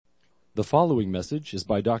The following message is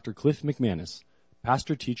by Dr. Cliff McManus,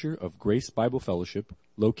 pastor-teacher of Grace Bible Fellowship,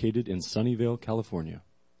 located in Sunnyvale, California.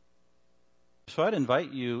 So I'd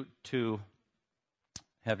invite you to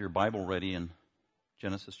have your Bible ready in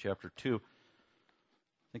Genesis chapter 2. I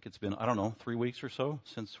think it's been, 3 weeks or so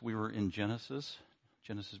since we were in Genesis.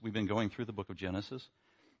 We've been going through the book of Genesis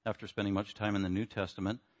after spending much time in the New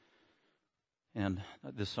Testament. And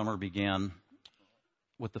this summer began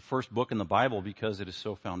with the first book in the Bible because it is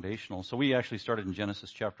so foundational. So we actually started in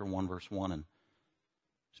Genesis chapter 1, verse 1, and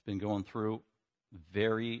it's been going through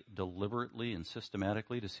very deliberately and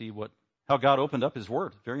systematically to see how God opened up His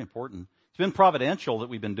Word. Very important. It's been providential that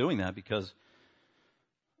we've been doing that because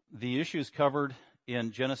the issues covered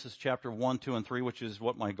in Genesis chapter 1, 2, and 3, which is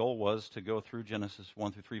what my goal was, to go through Genesis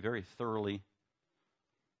 1 through 3 very thoroughly,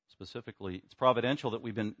 specifically. It's providential that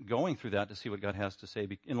we've been going through that to see what God has to say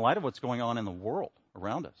in light of what's going on in the world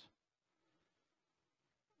around us.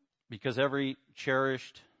 Because every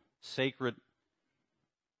cherished, sacred,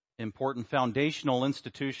 important, foundational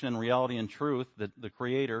institution and reality and truth that the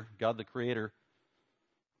Creator, God the Creator,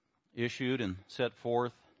 issued and set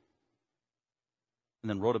forth and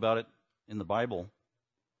then wrote about it in the Bible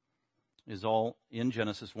is all in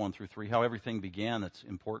Genesis 1 through 3. How everything began that's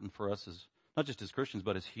important for us as not just as Christians,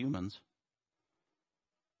 but as humans.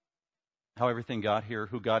 How everything got here,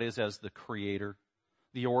 who God is as the Creator,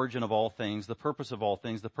 the origin of all things, the purpose of all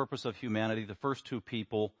things, the purpose of humanity, the first two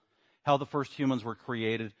people, how the first humans were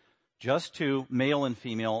created, just two, male and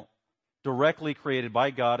female, directly created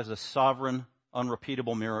by God as a sovereign,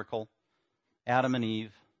 unrepeatable miracle. Adam and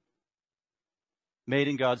Eve, made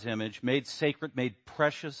in God's image, made sacred, made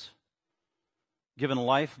precious, given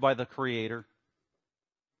life by the Creator,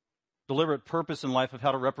 deliberate purpose in life of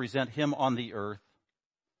how to represent Him on the earth.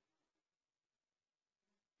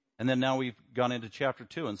 And then now we've gone into chapter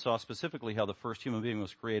 2 and saw specifically how the first human being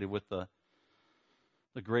was created with the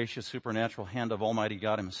gracious supernatural hand of Almighty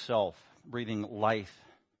God Himself, breathing life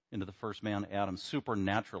into the first man, Adam,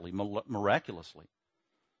 supernaturally, miraculously,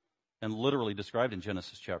 and literally described in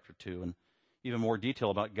Genesis chapter 2, and even more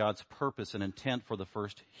detail about God's purpose and intent for the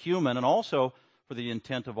first human, and also for the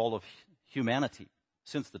intent of all of humanity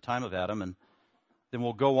since the time of Adam. And then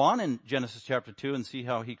we'll go on in Genesis chapter 2 and see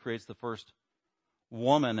how He creates the first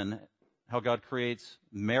woman and how God creates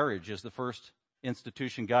marriage as the first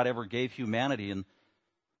institution God ever gave humanity, and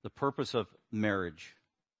the purpose of marriage,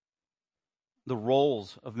 the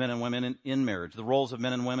roles of men and women in marriage, the roles of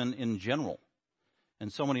men and women in general,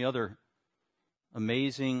 and so many other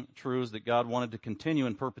amazing truths that God wanted to continue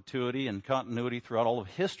in perpetuity and continuity throughout all of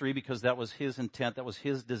history because that was His intent, that was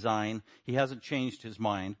His design. He hasn't changed His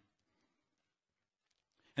mind.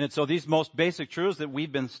 And so these most basic truths that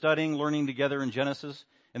we've been studying, learning together in Genesis,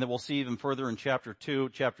 and that we'll see even further in chapter 2,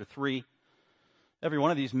 chapter 3, every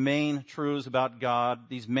one of these main truths about God,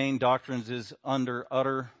 these main doctrines, is under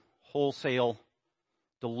utter, wholesale,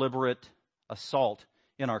 deliberate assault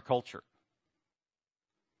in our culture.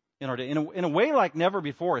 In a way like never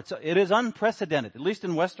before. It is unprecedented, at least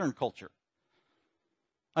in Western culture.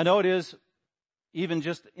 I know it is even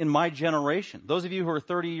just in my generation. Those of you who are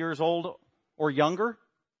 30 years old or younger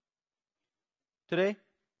today,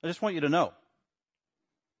 I just want you to know.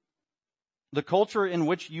 The culture in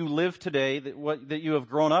which you live today, that you have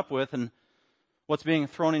grown up with, and what's being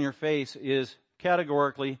thrown in your face is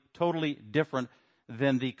categorically totally different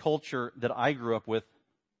than the culture that I grew up with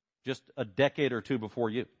just a decade or two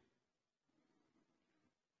before you.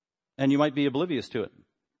 And you might be oblivious to it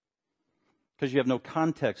because you have no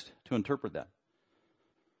context to interpret that.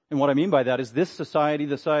 And what I mean by that is this society,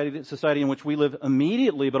 the society in which we live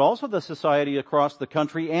immediately, but also the society across the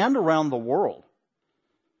country and around the world,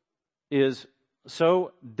 is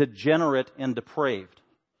so degenerate and depraved.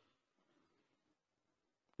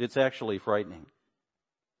 It's actually frightening.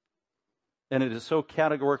 And it is so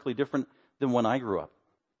categorically different than when I grew up.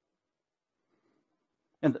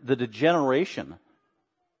 And the degeneration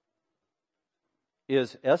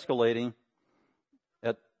is escalating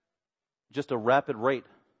at just a rapid rate.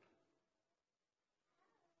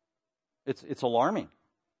 It's alarming.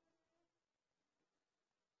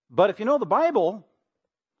 But if you know the Bible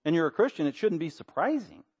and you're a Christian, it shouldn't be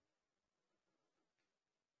surprising.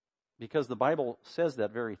 Because the Bible says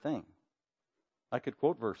that very thing. I could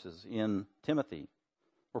quote verses in Timothy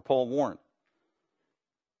where Paul warned.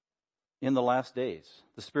 In the last days,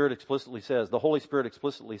 the Holy Spirit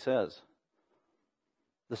explicitly says,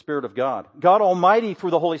 the Spirit of God, God Almighty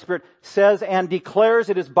through the Holy Spirit says and declares,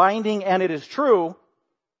 it is binding and it is true,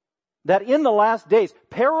 that in the last days,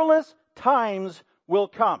 perilous times will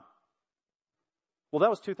come. Well, that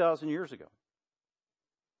was 2,000 years ago.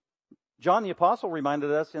 John the Apostle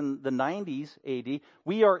reminded us in the 90s AD,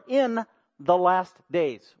 we are in the last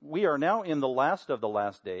days. We are now in the last of the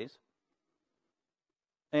last days.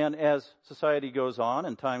 And as society goes on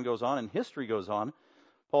and time goes on and history goes on,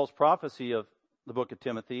 Paul's prophecy of the book of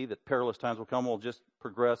Timothy that perilous times will come will just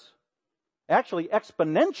progress, actually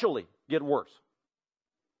exponentially get worse.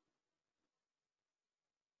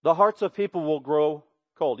 The hearts of people will grow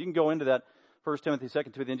cold. You can go into that 1 Timothy, 2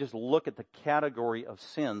 Timothy, and just look at the category of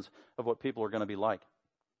sins of what people are going to be like.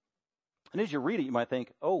 And as you read it, you might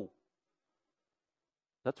think, oh,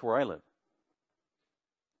 that's where I live.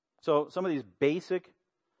 So some of these basic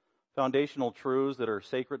foundational truths that are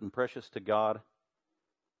sacred and precious to God,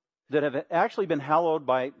 that have actually been hallowed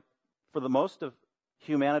for the most of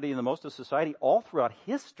humanity and the most of society all throughout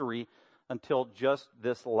history until just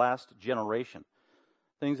this last generation.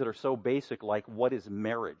 Things that are so basic, like what is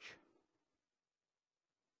marriage?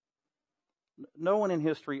 No one in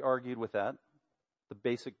history argued with that, the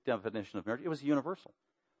basic definition of marriage. It was universal.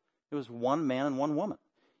 It was one man and one woman.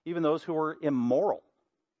 Even those who were immoral,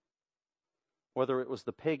 whether it was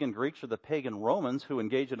the pagan Greeks or the pagan Romans who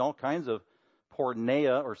engaged in all kinds of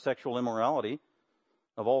porneia or sexual immorality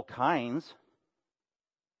of all kinds,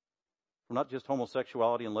 from not just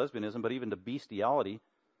homosexuality and lesbianism, but even to bestiality,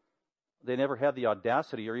 they never had the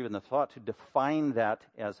audacity or even the thought to define that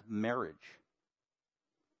as marriage.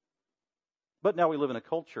 But now we live in a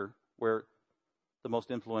culture where the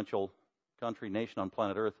most influential country, nation on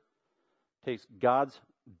planet Earth, takes God's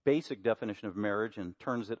basic definition of marriage and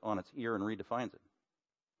turns it on its ear and redefines it,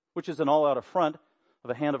 which is an all-out affront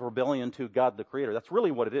of a hand of rebellion to God the Creator. That's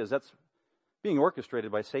really what it is. That's being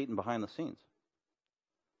orchestrated by Satan behind the scenes.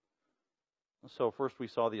 So first we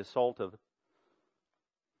saw the assault of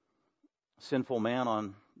sinful man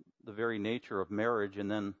on the very nature of marriage,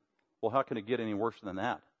 and then, well, how can it get any worse than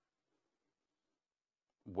that?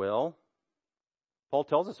 Well, Paul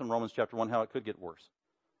tells us in Romans chapter 1 how it could get worse.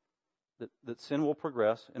 That sin will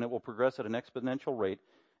progress, and it will progress at an exponential rate,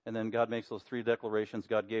 and then God makes those three declarations.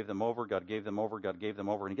 God gave them over, God gave them over, God gave them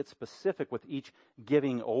over, and he gets specific with each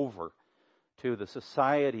giving over to the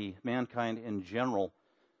society, mankind in general,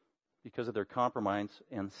 because of their compromise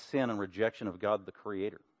and sin and rejection of God the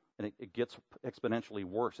Creator. And it gets exponentially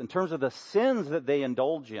worse. In terms of the sins that they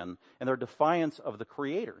indulge in and their defiance of the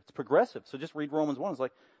Creator, it's progressive. So just read Romans 1. It's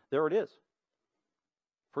like, there it is.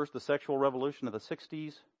 First, the sexual revolution of the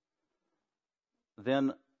 60s.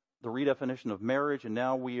 Then the redefinition of marriage. And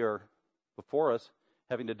now we are, before us,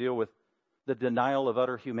 having to deal with the denial of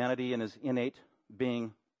utter humanity and his innate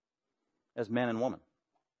being as man and woman.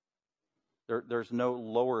 There's no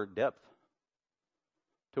lower depth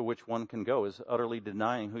to which one can go, is utterly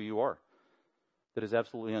denying who you are. That is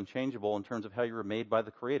absolutely unchangeable in terms of how you were made by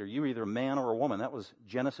the Creator. You're either a man or a woman. That was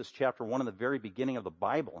Genesis chapter 1 in the very beginning of the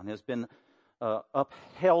Bible, and has been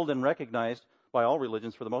upheld and recognized by all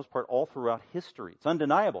religions for the most part all throughout history. It's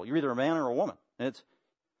undeniable. You're either a man or a woman. And it's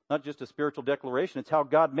not just a spiritual declaration. It's how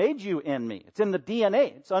God made you and me. It's in the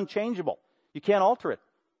DNA. It's unchangeable. You can't alter it.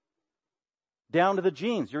 Down to the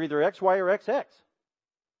genes. You're either XY or XX.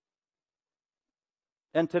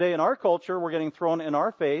 And today in our culture, we're getting thrown in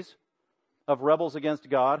our face of rebels against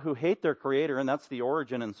God who hate their Creator, and that's the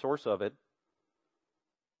origin and source of it,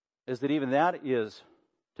 is that even that is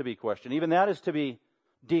to be questioned. Even that is to be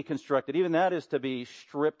deconstructed. Even that is to be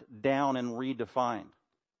stripped down and redefined.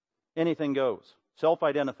 Anything goes.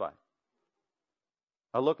 Self-identified.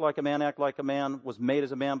 I look like a man, act like a man, was made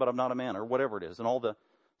as a man, but I'm not a man, or whatever it is. And all the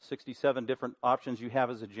 67 different options you have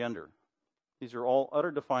as a gender. These are all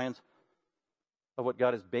utter defiance of what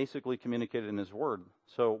God has basically communicated in His Word.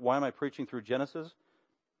 So why am I preaching through Genesis?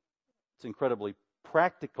 It's incredibly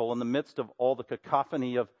practical in the midst of all the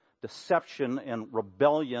cacophony of deception and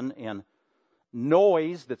rebellion and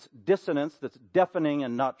noise that's dissonance, that's deafening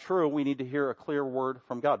and not true. We need to hear a clear word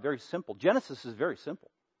from God. Very simple. Genesis is very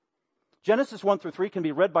simple. Genesis 1 through 3 can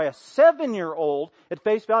be read by a 7-year-old at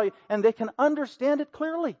face value, and they can understand it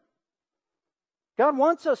clearly. God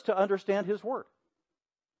wants us to understand His Word.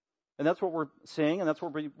 And that's what we're seeing, and that's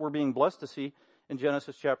what we're being blessed to see in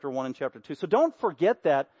Genesis chapter 1 and chapter 2. So don't forget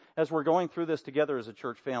that as we're going through this together as a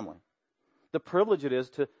church family. The privilege it is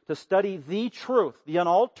to study the truth, the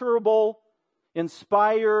unalterable,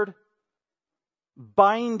 inspired,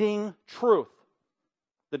 binding truth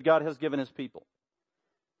that God has given His people.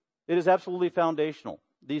 It is absolutely foundational,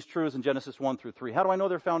 these truths in Genesis 1 through 3. How do I know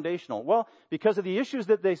they're foundational? Well, because of the issues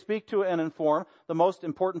that they speak to and inform, the most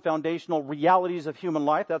important foundational realities of human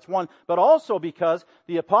life, that's one. But also because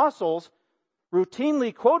the apostles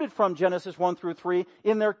routinely quoted from Genesis 1 through 3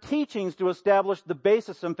 in their teachings to establish the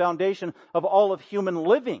basis and foundation of all of human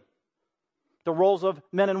living. The roles of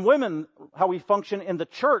men and women, how we function in the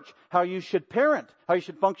church, how you should parent, how you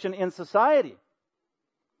should function in society.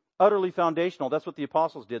 Utterly foundational. That's what the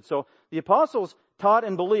apostles did. So the apostles taught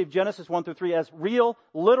and believed Genesis 1 through 3 as real,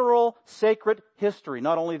 literal, sacred history.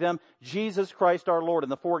 Not only them, Jesus Christ our Lord in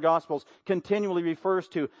the four Gospels continually refers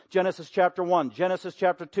to Genesis chapter 1, Genesis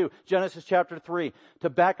chapter 2, Genesis chapter 3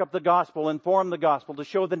 to back up the gospel, inform the gospel, to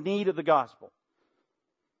show the need of the gospel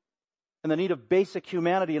and the need of basic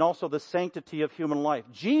humanity and also the sanctity of human life.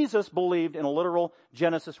 Jesus believed in a literal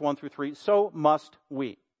Genesis 1 through 3. So must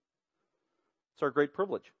we. It's our great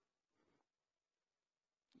privilege.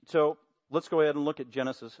 So let's go ahead and look at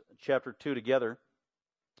Genesis chapter 2 together.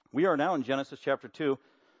 We are now in Genesis chapter 2,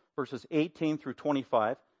 verses 18 through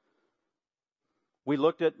 25. We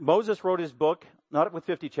looked at, Moses wrote his book, not with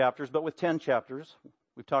 50 chapters, but with 10 chapters.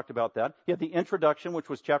 We've talked about that. He had the introduction, which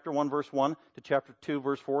was chapter 1, verse 1 to chapter 2,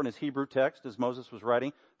 verse 4 in his Hebrew text, as Moses was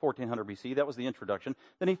writing, 1400 BC. That was the introduction.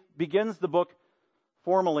 Then he begins the book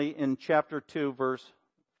formally in chapter 2, verse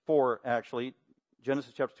 4, actually.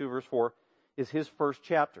 Genesis chapter 2, verse 4 is his first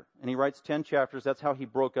chapter. And he writes 10 chapters. That's how he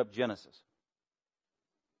broke up Genesis.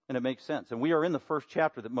 And it makes sense. And we are in the first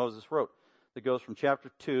chapter that Moses wrote that goes from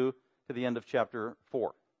chapter 2 to the end of chapter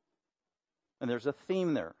 4. And there's a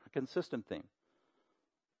theme there, a consistent theme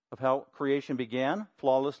of how creation began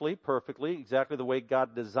flawlessly, perfectly, exactly the way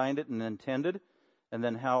God designed it and intended, and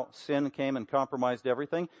then how sin came and compromised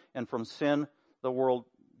everything, and from sin the world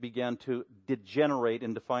began to degenerate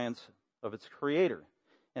in defiance of its creator.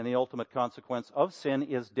 And the ultimate consequence of sin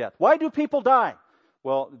is death. Why do people die?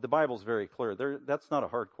 Well, the Bible's very clear. That's not a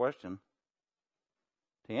hard question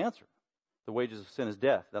to answer. The wages of sin is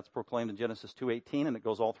death. That's proclaimed in Genesis 2:18, and it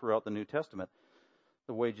goes all throughout the New Testament.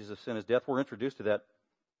 The wages of sin is death. We're introduced to that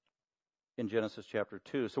in Genesis chapter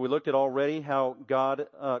 2. So we looked at already how God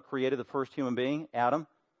created the first human being, Adam,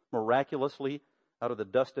 miraculously out of the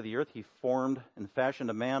dust of the earth. He formed and fashioned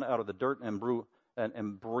a man out of the dirt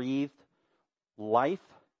and breathed life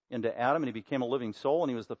into Adam, and he became a living soul, and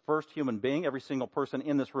he was the first human being. Every single person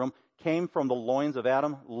in this room came from the loins of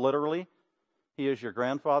Adam, literally. He is your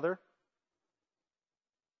grandfather.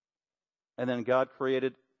 And then God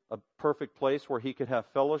created a perfect place where he could have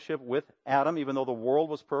fellowship with Adam. Even though the world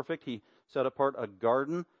was perfect, he set apart a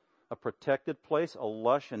garden, a protected place, a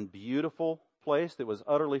lush and beautiful place that was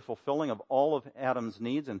utterly fulfilling of all of Adam's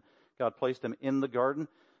needs. And God placed him in the garden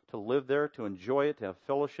to live there, to enjoy it, to have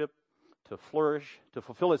fellowship, to flourish, to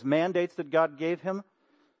fulfill his mandates that God gave him,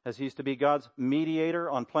 as he's to be God's mediator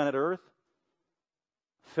on planet Earth,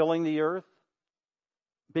 filling the earth,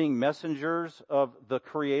 being messengers of the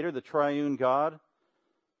Creator, the triune God,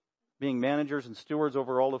 being managers and stewards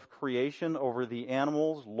over all of creation, over the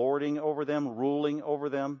animals, lording over them, ruling over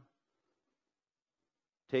them,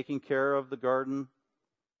 taking care of the garden.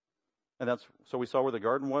 And so we saw where the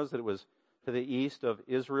garden was, that it was to the east of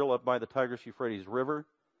Israel, up by the Tigris-Euphrates River.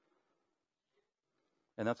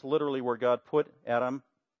 And that's literally where God put Adam.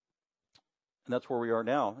 And that's where we are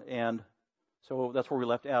now. And so that's where we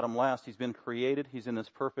left Adam last. He's been created. He's in this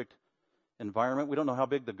perfect environment. We don't know how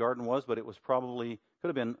big the garden was, but it was could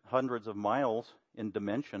have been hundreds of miles in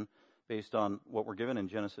dimension based on what we're given in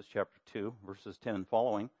Genesis chapter 2, verses 10 and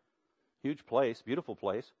following. Huge place, beautiful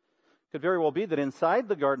place. Could very well be that inside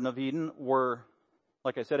the Garden of Eden were,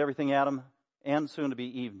 like I said, everything Adam and soon to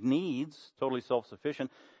be Eve needs, totally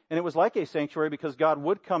self-sufficient. And it was like a sanctuary because God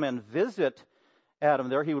would come and visit Adam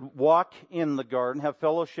there. He would walk in the garden, have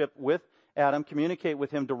fellowship with Adam, communicate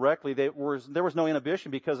with him directly. There was no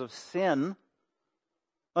inhibition because of sin.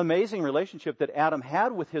 Amazing relationship that Adam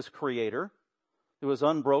had with his Creator. It was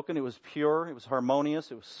unbroken, it was pure, it was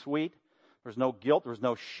harmonious, it was sweet. There was no guilt, there was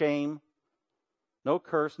no shame, no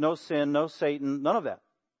curse, no sin, no Satan, none of that.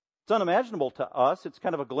 It's unimaginable to us. It's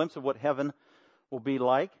kind of a glimpse of what heaven will be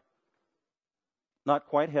like. Not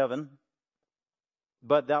quite heaven,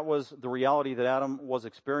 but that was the reality that Adam was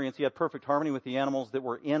experiencing. He had perfect harmony with the animals that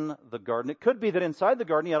were in the garden. It could be that inside the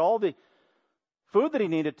garden he had all the food that he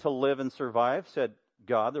needed to live and survive, said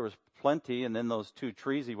God. There was plenty, and then those two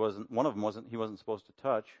trees he wasn't supposed to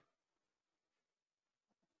touch.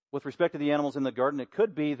 With respect to the animals in the garden, it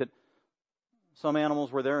could be that some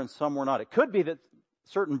animals were there and some were not. It could be that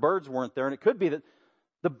certain birds weren't there, and it could be that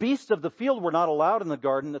the beasts of the field were not allowed in the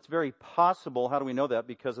garden. That's very possible. How do we know that?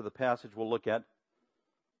 Because of the passage we'll look at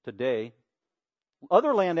today.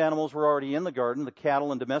 Other land animals were already in the garden. The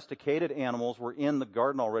cattle and domesticated animals were in the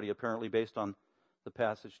garden already, apparently, based on the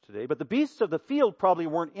passage today. But the beasts of the field probably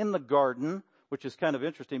weren't in the garden, which is kind of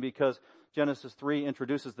interesting because Genesis 3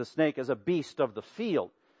 introduces the snake as a beast of the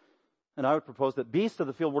field. And I would propose that beasts of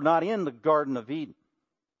the field were not in the Garden of Eden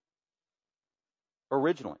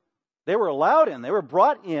originally. They were allowed in. They were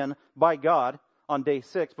brought in by God on day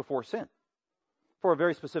 6 before sin for a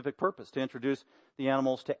very specific purpose, to introduce the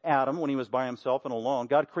animals to Adam when he was by himself and alone.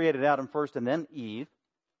 God created Adam first and then Eve.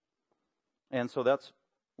 And so that's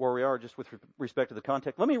where we are just with respect to the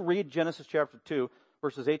context. Let me read Genesis chapter 2,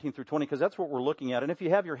 verses 18 through 20, because that's what we're looking at. And if you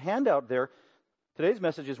have your handout there, today's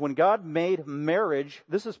message is when God made marriage.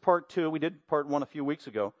 This is part 2. We did part 1 a few weeks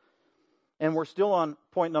ago. And we're still on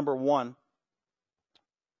point number 1.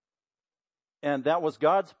 And that was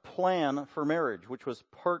God's plan for marriage, which was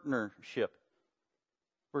partnership.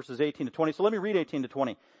 Verses 18 to 20. So let me read 18 to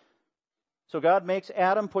 20. So God makes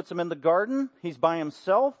Adam, puts him in the garden. He's by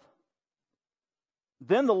himself.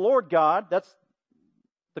 Then the Lord God, that's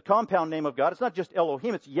the compound name of God. It's not just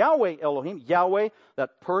Elohim, it's Yahweh Elohim. Yahweh,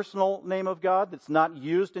 that personal name of God that's not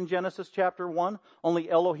used in Genesis chapter 1.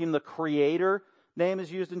 Only Elohim, the creator name,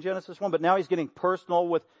 is used in Genesis 1. But now he's getting personal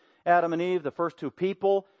with Adam and Eve, the first two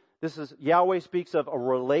people. This is, Yahweh speaks of a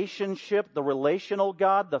relationship, the relational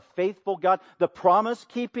God, the faithful God, the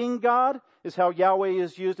promise-keeping God is how Yahweh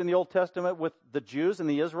is used in the Old Testament with the Jews and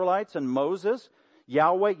the Israelites and Moses.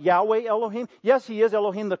 Yahweh Elohim. Yes, he is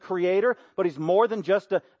Elohim, the creator, but he's more than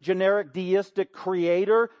just a generic deistic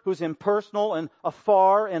creator who's impersonal and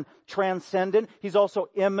afar and transcendent. He's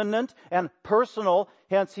also immanent and personal.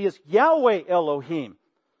 Hence, he is Yahweh Elohim.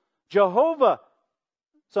 Jehovah,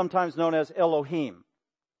 sometimes known as Elohim.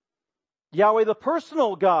 Yahweh, the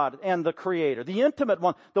personal God and the creator, the intimate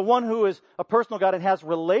one, the one who is a personal God and has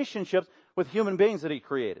relationships with human beings that he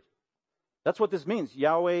created. That's what this means,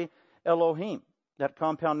 Yahweh Elohim, that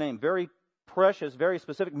compound name. Very precious, very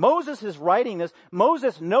specific. Moses is writing this.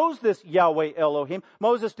 Moses knows this Yahweh Elohim.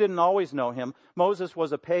 Moses didn't always know him. Moses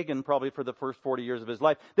was a pagan probably for the first 40 years of his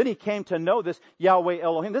life. Then he came to know this Yahweh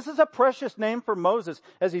Elohim. This is a precious name for Moses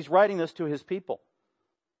as he's writing this to his people.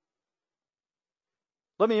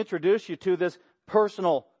 Let me introduce you to this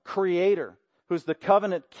personal creator who's the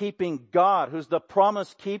covenant-keeping God, who's the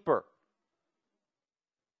promise keeper.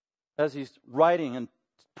 As he's writing and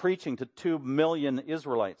preaching to 2 million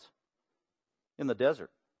Israelites in the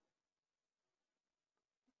desert.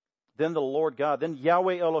 Then the Lord God, then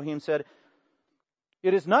Yahweh Elohim said,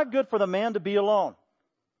 "It is not good for the man to be alone."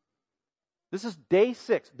 This is day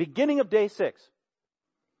 6, beginning of day 6.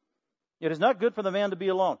 It is not good for the man to be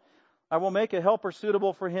alone. I will make a helper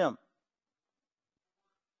suitable for him.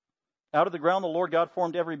 Out of the ground the Lord God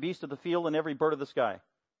formed every beast of the field and every bird of the sky.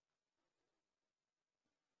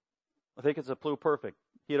 I think it's a pluperfect.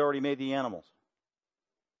 He had already made the animals.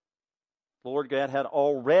 The Lord God had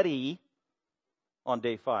already, on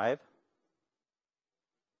day 5,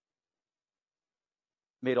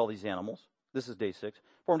 made all these animals. This is day 6.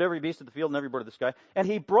 Formed every beast of the field and every bird of the sky. And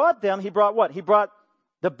he brought them, he brought what? He brought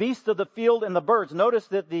the beasts of the field and the birds. Notice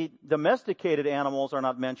that the domesticated animals are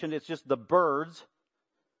not mentioned. It's just the birds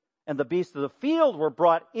and the beasts of the field were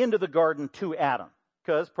brought into the garden to Adam.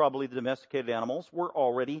 Because probably the domesticated animals were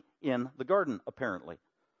already in the garden, apparently.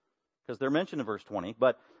 Because they're mentioned in verse 20.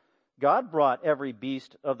 But God brought every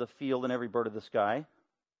beast of the field and every bird of the sky.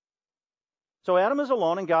 So Adam is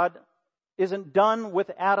alone and God isn't done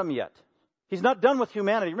with Adam yet. He's not done with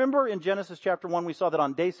humanity. Remember in Genesis chapter 1 we saw that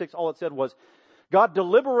on day 6 all it said was God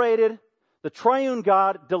deliberated, the triune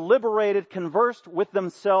God deliberated, conversed with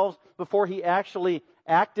themselves before he actually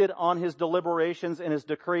acted on his deliberations and his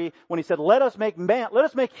decree when he said, let us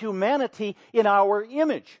make humanity in our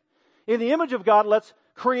image. In the image of God, let's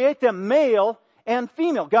create them male and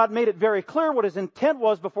female. God made it very clear what his intent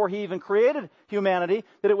was before he even created humanity,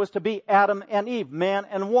 that it was to be Adam and Eve, man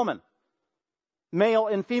and woman. Male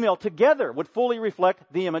and female together would fully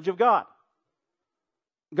reflect the image of God.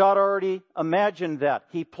 God already imagined that.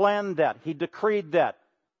 He planned that. He decreed that.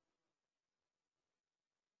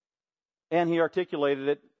 And he articulated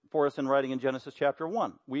it for us in writing in Genesis chapter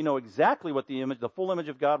 1. We know exactly what the full image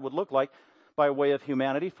of God would look like by way of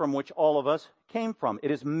humanity from which all of us came from.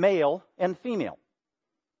 It is male and female.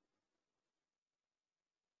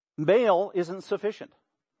 Male isn't sufficient.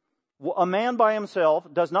 A man by himself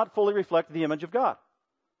does not fully reflect the image of God.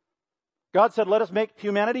 God said, let us make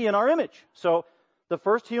humanity in our image. So the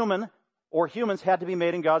first human or humans had to be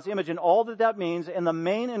made in God's image, and all that means, and the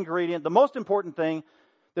main ingredient, the most important thing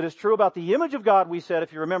that is true about the image of God, we said,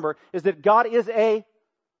 if you remember, is that God is a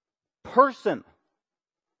person.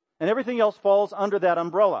 And everything else falls under that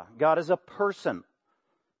umbrella. God is a person.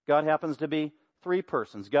 God happens to be 3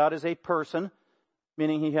 persons. God is a person,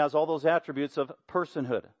 meaning he has all those attributes of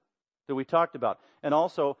personhood that we talked about. And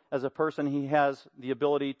also, as a person, he has the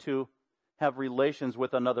ability to have relations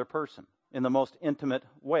with another person in the most intimate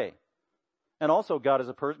way. And also, God is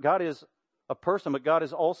a person, but God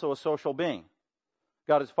is also a social being.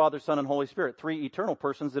 God is Father, Son, and Holy Spirit, three eternal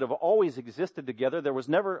persons that have always existed together. There was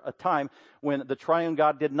never a time when the triune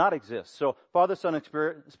God did not exist. So Father, Son, and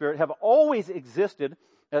Spirit have always existed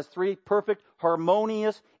as three perfect,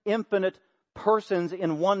 harmonious, infinite persons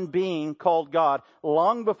in one being called God.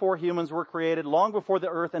 Long before humans were created, long before the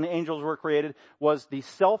earth and angels were created, was the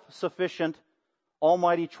self-sufficient,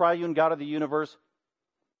 almighty, triune God of the universe.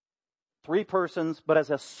 Three persons, but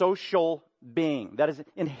as a social being. That is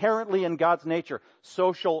inherently in God's nature.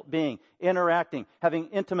 Social being. Interacting. Having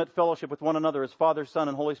intimate fellowship with one another as Father, Son,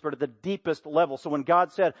 and Holy Spirit at the deepest level. So when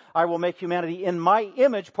God said, I will make humanity in my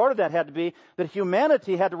image, part of that had to be that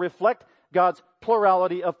humanity had to reflect God's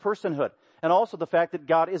plurality of personhood. And also the fact that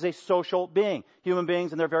God is a social being. Human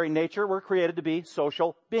beings in their very nature were created to be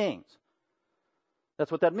social beings.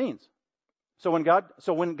 That's what that means. So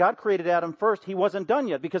when God created Adam first, he wasn't done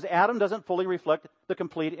yet because Adam doesn't fully reflect the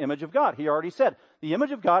complete image of God. He already said, the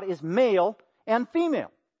image of God is male and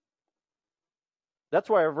female.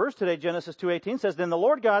 That's why our verse today, Genesis 2:18, says, Then the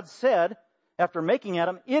Lord God said, after making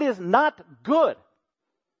Adam, it is not good.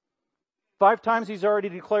 5 times he's already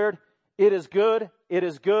declared, it is good, it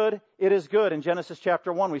is good, it is good. In Genesis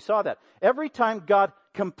chapter 1, we saw that. Every time God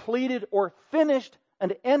completed or finished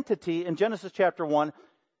an entity in Genesis chapter 1,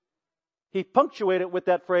 he punctuated it with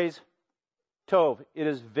that phrase, Tov, it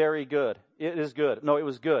is very good. It is good. No, it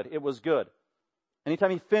was good. It was good.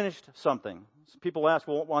 Anytime he finished something, people ask,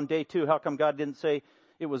 well, on day 2, how come God didn't say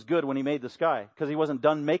it was good when he made the sky? Because he wasn't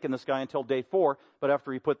done making the sky until day 4, but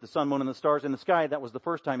after he put the sun, moon, and the stars in the sky, that was the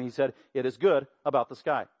first time he said, it is good about the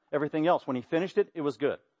sky. Everything else, when he finished it, it was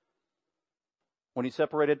good. When he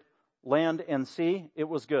separated land and sea, it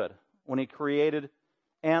was good. When he created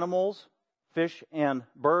animals, fish, and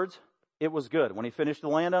birds, it was good. When he finished the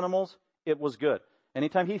land animals, it was good.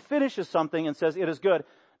 Anytime he finishes something and says it is good,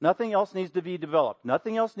 nothing else needs to be developed.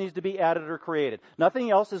 Nothing else needs to be added or created.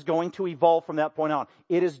 Nothing else is going to evolve from that point on.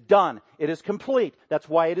 It is done. It is complete. That's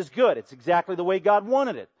why it is good. It's exactly the way God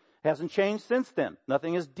wanted it. It hasn't changed since then.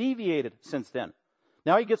 Nothing has deviated since then.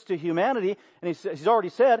 Now he gets to humanity, and he's already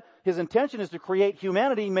said his intention is to create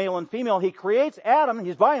humanity, male and female. He creates Adam.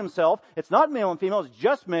 He's by himself. It's not male and female. It's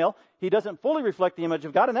just male. He doesn't fully reflect the image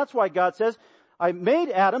of God, and that's why God says, I made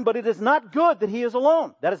Adam, but it is not good that he is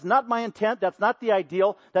alone. That is not my intent. That's not the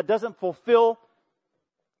ideal. That doesn't fulfill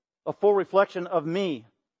a full reflection of me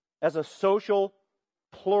as a social,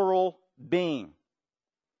 plural being.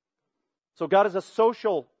 So God is a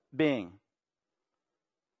social being,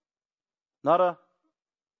 not a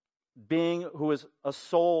being who is a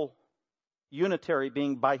sole unitary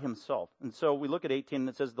being by himself. And so we look at 18 and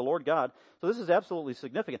it says, the Lord God. So this is absolutely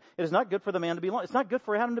significant. It is not good for the man to be alone. It's not good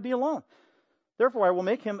for Adam to be alone. Therefore, I will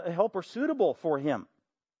make him a helper suitable for him.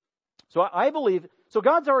 So I believe, so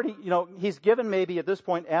God's already, he's given maybe at this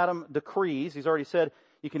point Adam decrees. He's already said,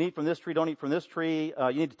 you can eat from this tree, don't eat from this tree.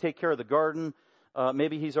 You need to take care of the garden.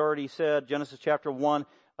 Maybe he's already said, Genesis chapter 1,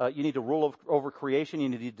 you need to rule over creation. You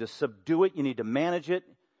need to subdue it. You need to manage it.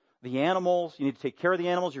 The animals, you need to take care of the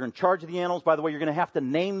animals. You're in charge of the animals. By the way, you're going to have to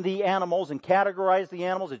name the animals and categorize the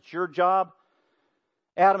animals. It's your job.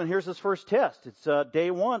 Adam, and here's his first test. It's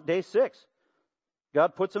day 1, day 6.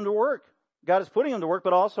 God puts him to work. God is putting him to work,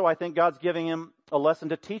 but also I think God's giving him a lesson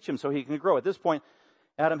to teach him so he can grow. At this point,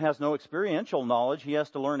 Adam has no experiential knowledge. He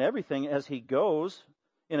has to learn everything as he goes,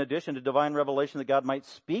 in addition to divine revelation that God might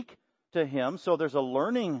speak to him. So there's a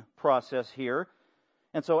learning process here.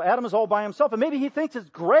 And so Adam is all by himself, and maybe he thinks it's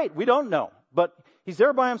great. We don't know. But he's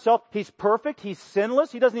there by himself. He's perfect. He's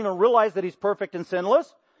sinless. He doesn't even realize that he's perfect and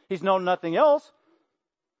sinless. He's known nothing else.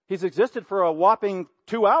 He's existed for a whopping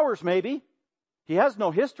 2 hours maybe. He has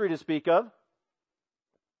no history to speak of.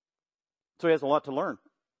 So he has a lot to learn.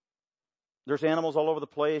 There's animals all over the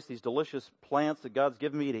place, these delicious plants that God's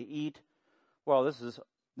given me to eat. Well,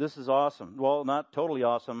 this is awesome. Well, not totally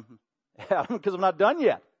awesome, Adam, because I'm not done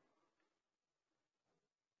yet.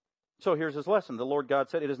 So here's his lesson. The Lord God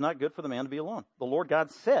said, it is not good for the man to be alone. The Lord God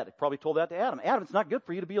said, probably told that to Adam. Adam, it's not good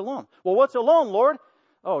for you to be alone. Well, what's alone, Lord?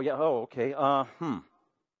 Oh, yeah. Oh, okay. Yeah,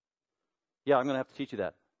 I'm going to have to teach you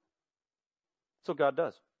that. So God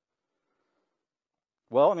does.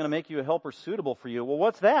 Well, I'm going to make you a helper suitable for you. Well,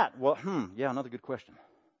 what's that? Well, yeah, another good question.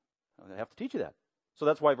 I have to teach you that. So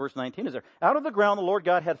that's why verse 19 is there. Out of the ground, the Lord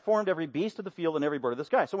God had formed every beast of the field and every bird of the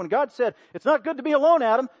sky. So when God said, it's not good to be alone,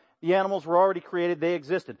 Adam, the animals were already created. They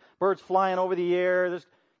existed. Birds flying over the air. There's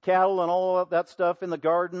cattle and all of that stuff in the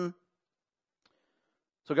garden.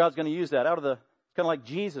 So God's going to use that. It's kind of like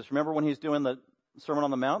Jesus. Remember when he's doing the Sermon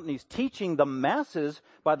on the Mount? And he's teaching the masses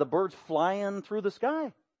by the birds flying through the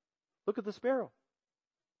sky. Look at the sparrow.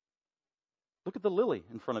 Look at the lily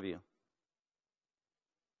in front of you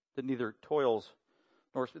that neither toils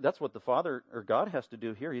That's what the Father or God has to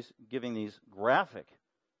do here. He's giving these graphic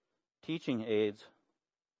teaching aids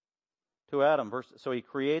to Adam. So he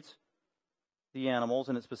creates the animals,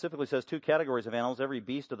 and it specifically says 2 categories of animals. Every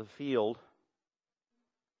beast of the field.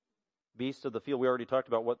 Beast of the field, we already talked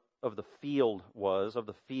about what of the field was. Of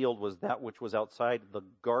the field was that which was outside the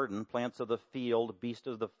garden. Plants of the field, beast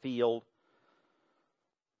of the field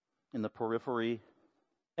in the periphery,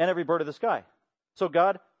 and every bird of the sky. So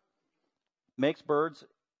God makes birds,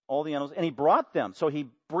 all the animals, and he brought them. So he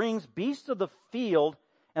brings beasts of the field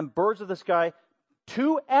and birds of the sky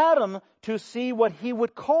to Adam to see what he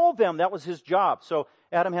would call them. That was his job. So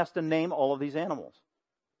Adam has to name all of these animals.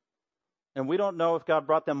 And we don't know if God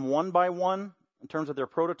brought them one by one in terms of their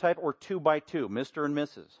prototype or 2 by 2, Mr. and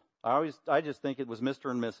Mrs. I just think it was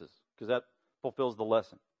Mr. and Mrs. because that fulfills the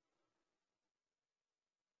lesson.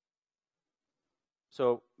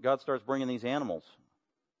 So God starts bringing these animals.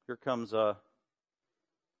 Here comes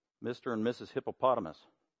Mr. and Mrs. Hippopotamus.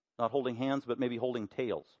 Not holding hands, but maybe holding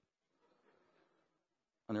tails.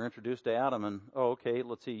 And they're introduced to Adam and, okay,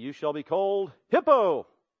 let's see. You shall be called Hippo.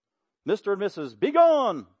 Mr. and Mrs. Be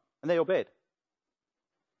gone. And they obeyed.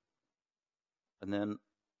 And then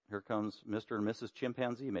here comes Mr. and Mrs.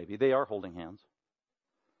 Chimpanzee, maybe. They are holding hands.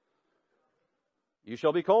 You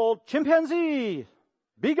shall be called Chimpanzee.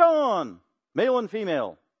 Be gone. Male and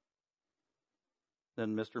female.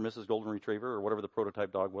 Then Mr. and Mrs. Golden Retriever, or whatever the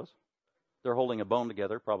prototype dog was. They're holding a bone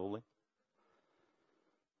together, probably.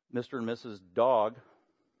 Mr. and Mrs. Dog.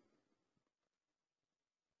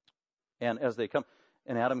 And as they come,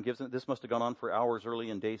 and Adam gives them, this must have gone on for hours early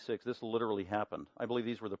in day 6. This literally happened. I believe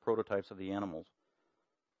these were the prototypes of the animals.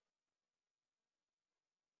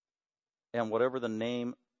 And whatever the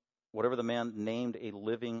man named a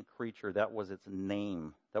living creature, that was its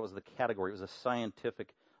name. That was the category. It was a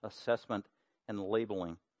scientific assessment and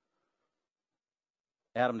labeling.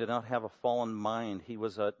 Adam did not have a fallen mind. He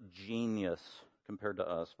was a genius compared to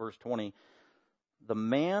us. Verse 20, the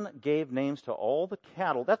man gave names to all the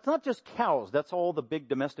cattle. That's not just cows. That's all the big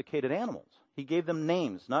domesticated animals. He gave them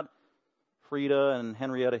names, not Frida and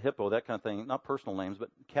Henrietta Hippo, that kind of thing. Not personal names, but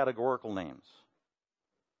categorical names.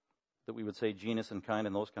 That we would say genus and kind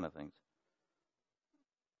and those kind of things.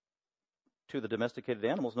 To the domesticated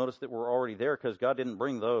animals, notice that we're already there because God didn't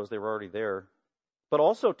bring those. They were already there. But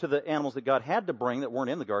also to the animals that God had to bring that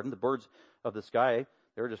weren't in the garden, the birds of the sky.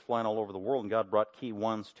 They were just flying all over the world, and God brought key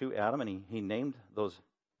ones to Adam, and he named those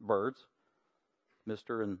birds,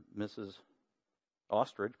 Mr. and Mrs.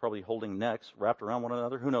 Ostrich, probably holding necks wrapped around one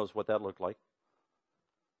another. Who knows what that looked like?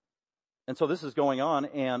 And so this is going on,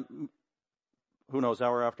 and who knows,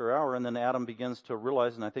 hour after hour, and then Adam begins to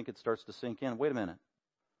realize, and I think it starts to sink in, wait a minute.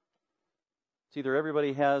 It's either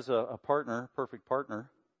everybody has a partner, perfect partner,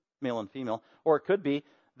 male and female, or it could be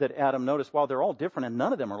that Adam noticed, wow, they're all different and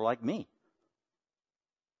none of them are like me.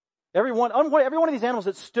 Every one of these animals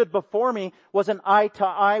that stood before me was an eye to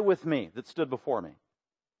eye with me that stood before me.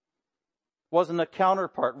 Wasn't a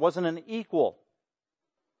counterpart, wasn't an equal,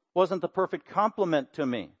 wasn't the perfect complement to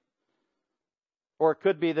me. Or it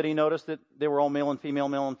could be that he noticed that they were all male and female,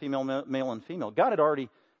 male and female, male and female. God had already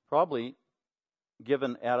probably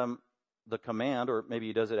given Adam the command, or maybe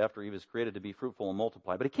he does it after he was created, to be fruitful and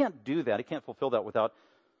multiply. But he can't do that. He can't fulfill that without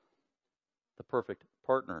the perfect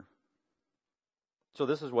partner. So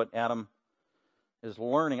this is what Adam is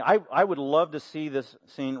learning. I would love to see this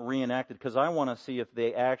scene reenacted because I want to see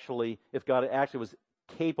if God actually was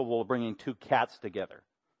capable of bringing 2 cats together.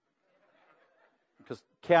 Because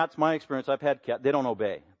cats, my experience, I've had cats, they don't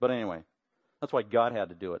obey. But anyway, that's why God had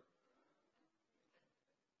to do it.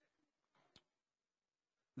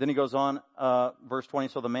 Then he goes on, verse 20,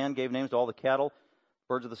 so the man gave names to all the cattle,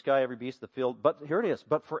 birds of the sky, every beast of the field. But here it is.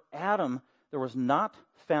 But for Adam, there was not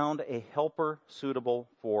found a helper suitable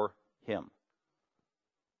for him.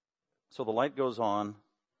 So the light goes on.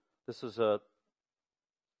 This is a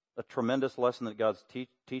tremendous lesson that God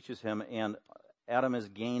teaches him, and Adam is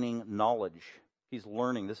gaining knowledge. He's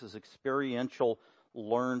learning. This is experiential,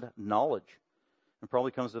 learned knowledge. And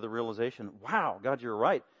probably comes to the realization, wow, God, you're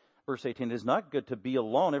right. Verse 18, it is not good to be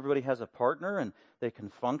alone. Everybody has a partner, and they can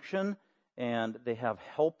function, and they have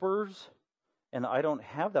helpers. And I don't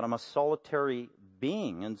have that. I'm a solitary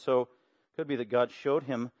being. And so it could be that God showed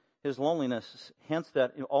him his loneliness. Hence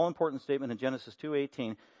that all-important statement in Genesis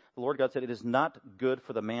 2:18. The Lord God said, it is not good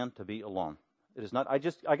for the man to be alone. It is not.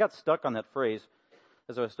 I got stuck on that phrase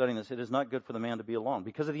as I was studying this. It is not good for the man to be alone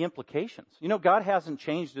because of the implications. You know, God hasn't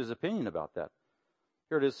changed his opinion about that.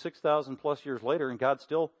 Here it is 6,000 plus years later, and God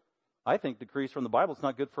still, I think, decrees from the Bible, it's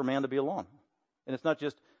not good for a man to be alone. And it's not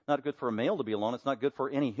just not good for a male to be alone. It's not good for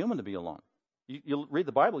any human to be alone. You read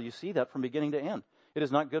the Bible, you see that from beginning to end. It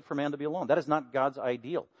is not good for man to be alone. That is not God's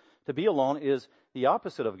ideal. To be alone is the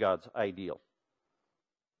opposite of God's ideal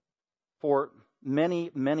for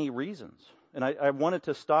many, many reasons. And I wanted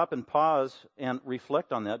to stop and pause and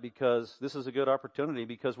reflect on that because this is a good opportunity,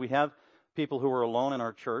 because we have people who are alone in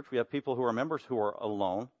our church. We have people who are members who are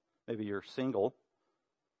alone. Maybe you're single.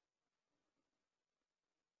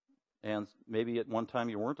 And maybe at one time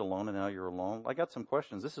you weren't alone and now you're alone. I got some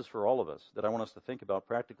questions. This is for all of us that I want us to think about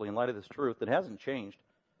practically in light of this truth that hasn't changed.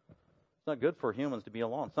 It's not good for humans to be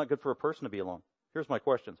alone. It's not good for a person to be alone. Here's my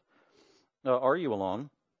questions. Are you alone?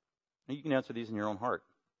 You can answer these in your own heart.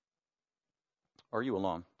 Are you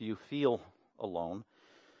alone? Do you feel alone?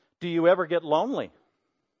 Do you ever get lonely?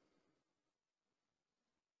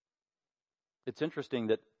 It's interesting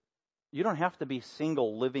that you don't have to be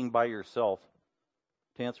single living by yourself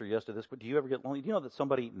to answer yes to this, but do you ever get lonely? Do you know that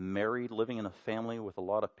somebody married, living in a family with a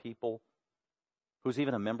lot of people, who's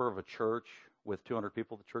even a member of a church with 200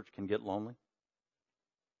 people, the church can get lonely?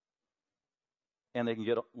 And they can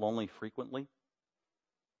get lonely frequently?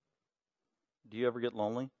 Do you ever get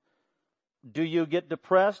lonely? Do you get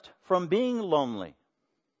depressed from being lonely?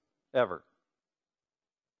 Ever?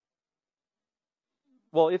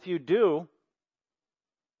 Well, if you do,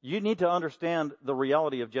 you need to understand the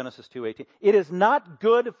reality of Genesis 2:18. It is not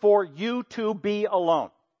good for you to be alone.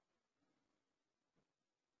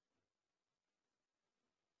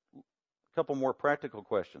 A couple more practical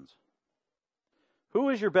questions. Who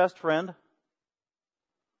is your best friend?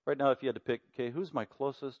 Right now, if you had to pick, okay, who's my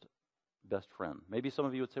closest best friend? Maybe some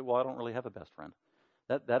of you would say, well, I don't really have a best friend.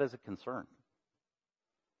 That is a concern.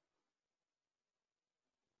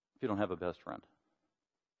 If you don't have a best friend.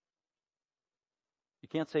 You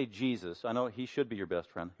can't say Jesus. I know he should be your best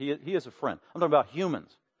friend. He is a friend. I'm talking about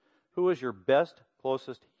humans. Who is your best,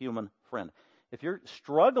 closest human friend? If you're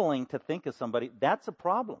struggling to think of somebody, that's a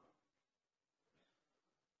problem.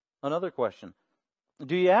 Another question.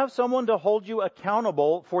 Do you have someone to hold you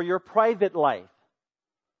accountable for your private life?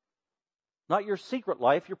 Not your secret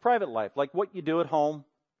life, your private life, like what you do at home.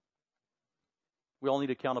 We all need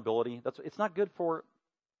accountability. It's not good for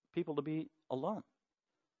people to be alone.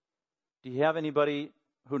 Do you have anybody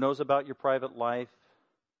who knows about your private life?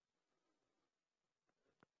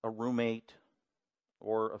 A roommate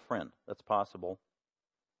or a friend? That's possible.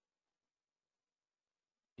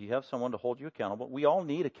 Do you have someone to hold you accountable? We all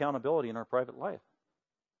need accountability in our private life.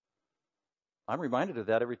 I'm reminded of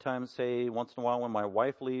that every time, say, once in a while when my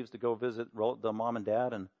wife leaves to go visit the mom and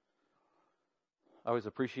dad, and I always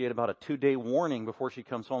appreciate about a 2-day warning before she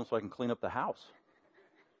comes home so I can clean up the house.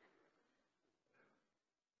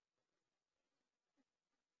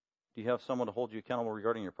 Do you have someone to hold you accountable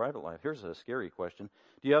regarding your private life? Here's a scary question.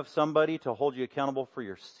 Do you have somebody to hold you accountable for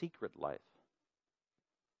your secret life?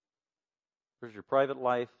 There's your private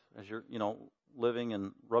life as you're, living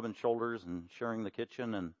and rubbing shoulders and sharing the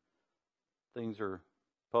kitchen and things are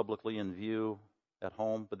publicly in view at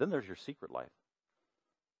home. But then there's your secret life.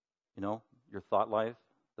 Your thought life,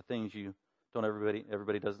 the things you don't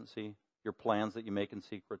everybody doesn't see, your plans that you make in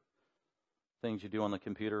secret, things you do on the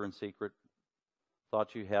computer in secret,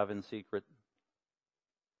 thoughts you have in secret.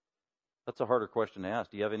 That's a harder question to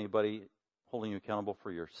ask. Do you have anybody holding you accountable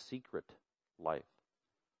for your secret life?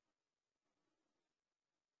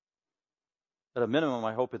 At a minimum,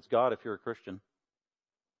 I hope it's God if you're a Christian.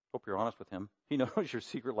 Hope you're honest with Him. He knows your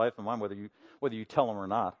secret life and mine, whether you tell Him or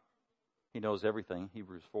not. He knows everything,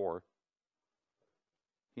 Hebrews 4.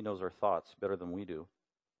 He knows our thoughts better than we do.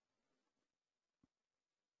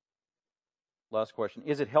 Last question.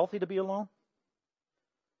 Is it healthy to be alone?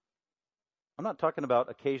 I'm not talking about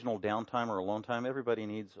occasional downtime or alone time. Everybody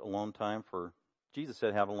needs alone time Jesus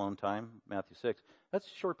said have alone time, Matthew 6. That's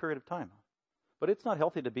a short period of time. But it's not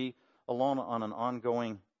healthy to be alone on an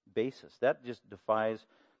ongoing basis. That just defies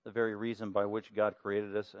the very reason by which God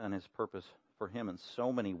created us and His purpose for Him in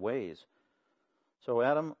so many ways. So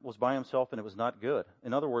Adam was by himself and it was not good.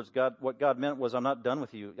 In other words, what God meant was, I'm not done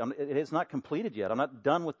with you. It's not completed yet. I'm not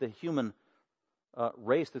done with the human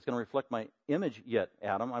race that's going to reflect my image yet,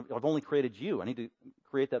 Adam. I've only created you. I need to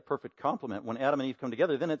create that perfect complement. When Adam and Eve come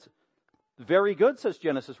together, then it's very good, says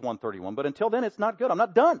Genesis 1:31. But until then, it's not good. I'm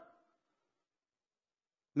not done.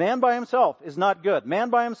 Man by himself is not good.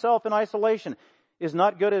 Man by himself in isolation is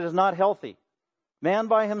not good. It is not healthy. Man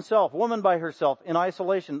by himself, woman by herself in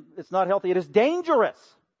isolation, it's not healthy. It is dangerous.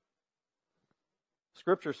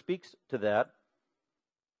 Scripture speaks to that.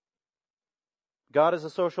 God is a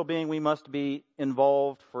social being. We must be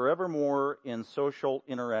involved forevermore in social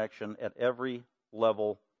interaction at every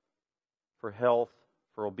level for health,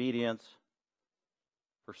 for obedience,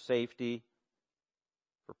 for safety,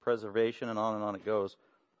 for preservation, and on it goes.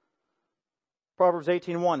 Proverbs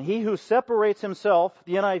 18:1. He who separates himself,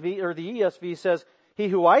 the NIV or the ESV says, he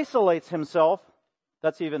who isolates himself,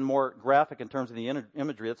 that's even more graphic in terms of the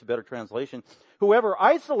imagery, that's a better translation. Whoever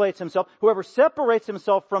isolates himself, whoever separates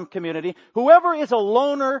himself from community, whoever is a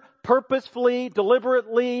loner purposefully,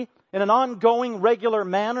 deliberately, in an ongoing, regular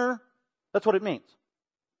manner, that's what it means.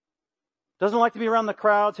 Doesn't like to be around the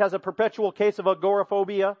crowds, has a perpetual case of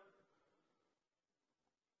agoraphobia.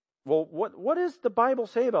 Well, what does the Bible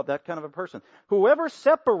say about that kind of a person? Whoever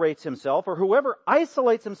separates himself or whoever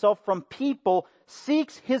isolates himself from people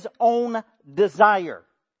seeks his own desire.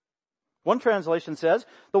 One translation says,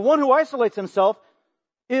 the one who isolates himself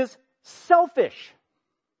is selfish.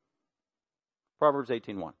 Proverbs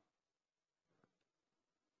 18:1.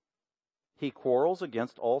 He quarrels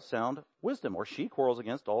against all sound wisdom, or she quarrels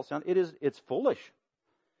against all sound. It's foolish.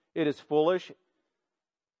 It is foolish.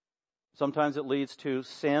 Sometimes it leads to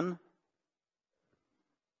sin.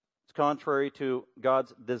 It's contrary to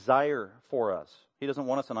God's desire for us. He doesn't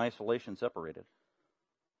want us in isolation, separated.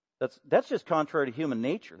 That's just contrary to human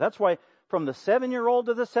nature. That's why from the 7-year-old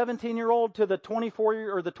to the 17-year-old to the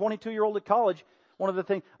 24-year or the 22-year-old at college, one of the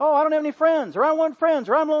things, oh, I don't have any friends, or I want friends,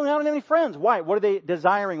 or I'm lonely, I don't have any friends. Why? What are they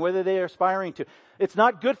desiring? What are they aspiring to? It's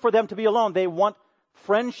not good for them to be alone. They want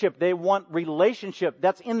friendship. They want relationship.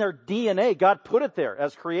 That's in their DNA. God put it there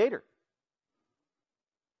as creator.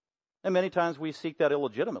 And many times we seek that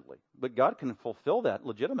illegitimately. But God can fulfill that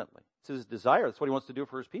legitimately. It's His desire. That's what He wants to do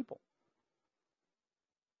for His people.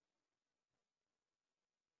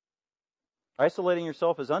 Isolating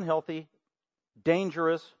yourself is unhealthy,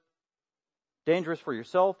 dangerous for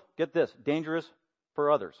yourself. Get this, dangerous for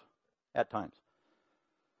others at times.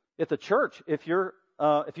 If the church, if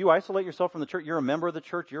you isolate yourself from the church, you're a member of the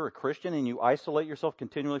church, you're a Christian, and you isolate yourself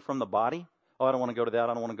continually from the body. Oh, I don't want to go to that.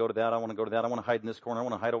 I don't want to go to that. I want to go to that. I want to hide in this corner. I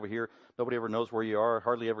want to hide over here. Nobody ever knows where you are.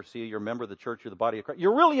 Hardly ever see you. You're a member of the church. You're the body of Christ.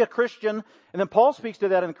 You're really a Christian. And then Paul speaks to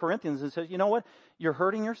that in Corinthians and says, you know what? You're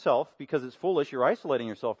hurting yourself because it's foolish. You're isolating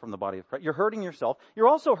yourself from the body of Christ. You're hurting yourself. You're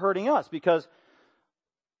also hurting us because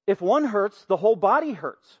if one hurts, the whole body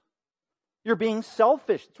hurts. You're being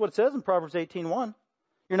selfish. That's what it says in Proverbs 18:1.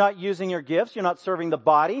 You're not using your gifts. You're not serving the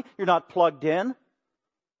body. You're not plugged in.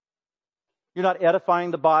 You're not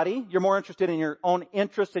edifying the body. You're more interested in your own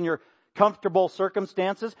interest and your comfortable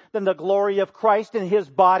circumstances than the glory of Christ in His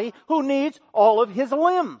body, who needs all of His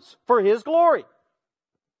limbs for His glory.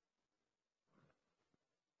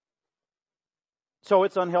 So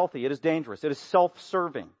it's unhealthy. It is dangerous. It is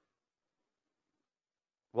self-serving.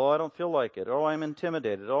 Well, I don't feel like it. Oh, I'm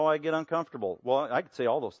intimidated. Oh, I get uncomfortable. Well, I could say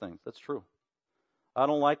all those things. That's true. I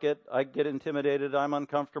don't like it. I get intimidated. I'm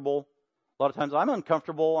uncomfortable. A lot of times I'm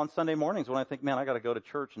uncomfortable on Sunday mornings when I think, man, I got to go to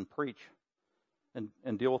church and preach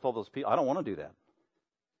and deal with all those people. I don't want to do that.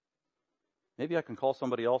 Maybe I can call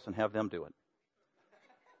somebody else and have them do it.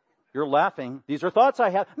 You're laughing. These are thoughts I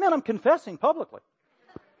have. Man, I'm confessing publicly.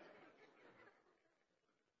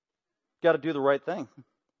 Got to do the right thing.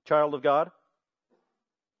 Child of God.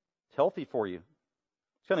 It's healthy for you.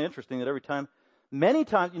 It's kind of interesting that many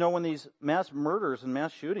times, when these mass murders and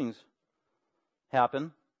mass shootings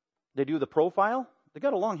happen, they do the profile. They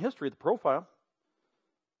got a long history of the profile.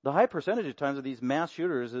 The high percentage of times of these mass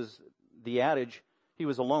shooters is the adage, he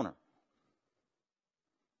was a loner.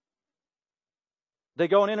 They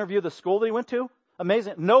go and interview the school that he went to.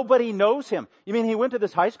 Amazing. Nobody knows him. You mean he went to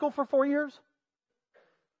this high school for 4 years?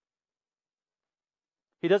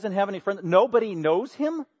 He doesn't have any friends. Nobody knows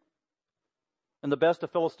him? And the best a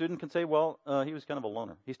fellow student can say, he was kind of a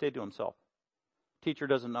loner. He stayed to himself. Teacher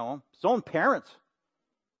doesn't know him. His own parents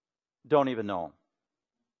don't even know him.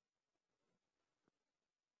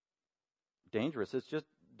 Dangerous. It's just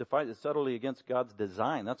it's subtly against God's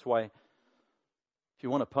design. That's why if you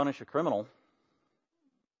want to punish a criminal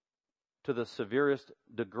to the severest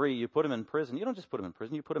degree, you put him in prison. You don't just put him in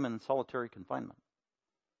prison, you put him in solitary confinement.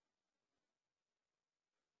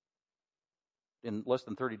 In less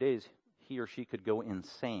than 30 days, he or she could go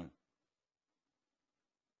insane.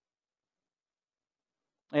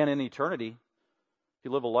 And in eternity, if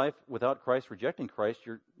you live a life without Christ, rejecting Christ,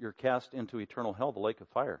 you're cast into eternal hell, the lake of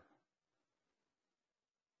fire.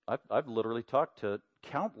 I've literally talked to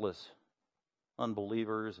countless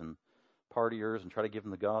unbelievers and partiers and try to give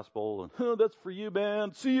them the gospel. And, oh, that's for you,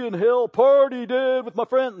 man. See you in hell. Party, dude, with my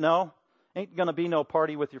friend. No, ain't going to be no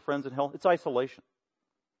party with your friends in hell. It's isolation.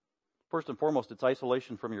 First and foremost, it's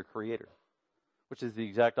isolation from your Creator, which is the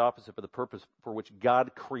exact opposite of the purpose for which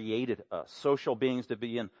God created us. Social beings to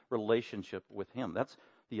be in relationship with Him. That's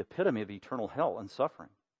the epitome of eternal hell and suffering.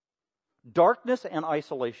 Darkness and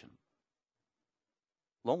isolation.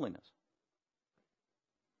 Loneliness.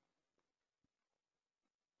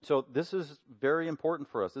 So this is very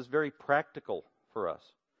important for us. This is very practical for us.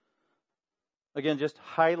 Again, just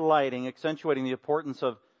highlighting, accentuating the importance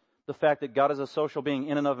of the fact that God is a social being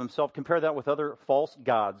in and of himself. Compare that with other false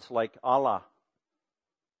gods like Allah.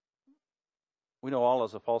 We know Allah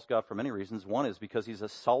is a false god for many reasons. One is because he's a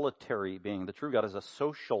solitary being. The true God is a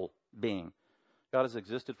social being. God has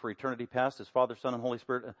existed for eternity past as Father, Son, and Holy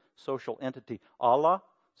Spirit, a social entity. Allah,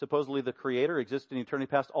 supposedly the Creator, existed in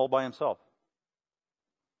eternity past all by himself.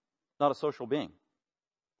 Not a social being.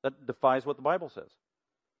 That defies what the Bible says.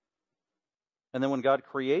 And then when God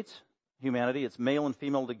creates humanity, it's male and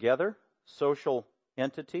female together, social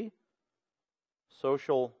entity,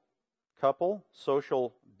 social couple,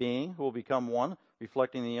 social being who will become one,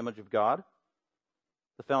 reflecting the image of God.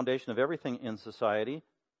 The foundation of everything in society,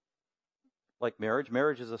 like marriage.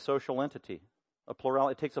 Marriage is a social entity.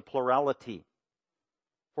 It takes a plurality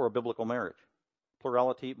for a biblical marriage.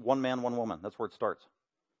 Plurality, one man, one woman. That's where it starts,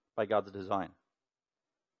 by God's design.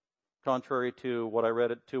 Contrary to what I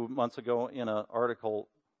read 2 months ago in an article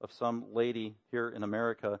of some lady here in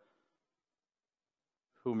America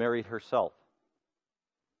who married herself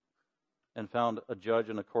and found a judge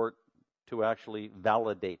in a court to actually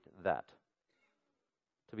validate that.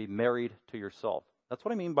 To be married to yourself. That's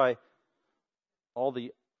what I mean by all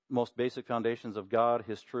the most basic foundations of God,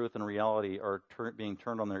 His truth, and reality are being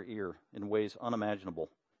turned on their ear in ways unimaginable,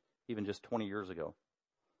 even just 20 years ago.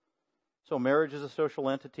 So marriage is a social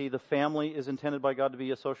entity. The family is intended by God to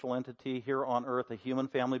be a social entity here on earth, a human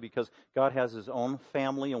family, because God has His own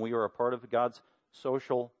family, and we are a part of God's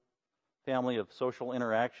social family of social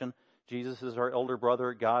interaction. Jesus is our elder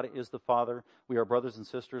brother. God is the Father. We are brothers and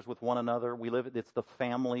sisters with one another. It's the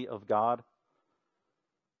family of God.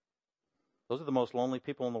 Those are the most lonely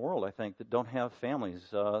people in the world, I think, that don't have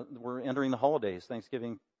families. We're entering the holidays,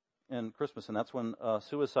 Thanksgiving and Christmas, and that's when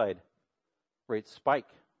suicide rates spike.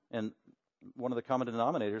 And one of the common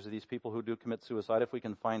denominators of these people who do commit suicide, if we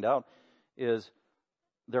can find out, is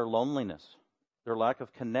their loneliness, their lack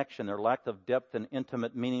of connection, their lack of depth and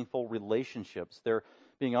intimate, meaningful relationships. They're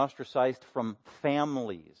being ostracized from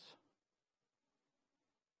families.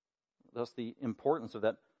 Thus the importance of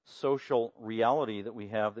that social reality that we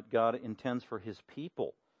have that God intends for His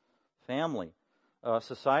people. Family.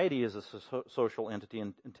 Society is a social entity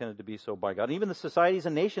intended to be so by God. And even the societies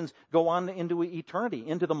and nations go on into eternity,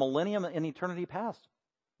 into the millennium and eternity past,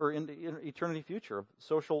 or into eternity future of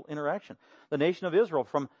social interaction. The nation of Israel,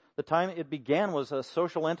 from the time it began, was a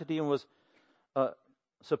social entity and was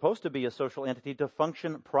supposed to be a social entity to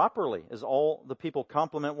function properly, as all the people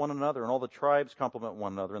complement one another and all the tribes complement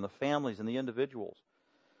one another and the families and the individuals.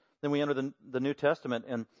 Then we enter the New Testament,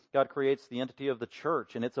 and God creates the entity of the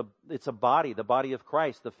church, and it's a body, the body of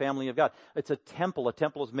Christ, the family of God. It's a temple. A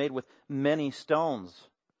temple is made with many stones.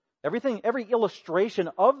 Every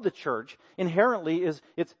illustration of the church inherently is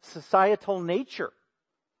its societal nature,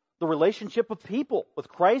 the relationship of people with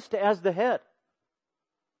Christ as the head.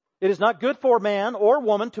 It is not good for man or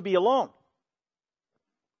woman to be alone.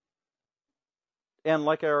 And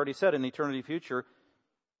like I already said, in eternity future,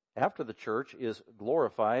 after the church is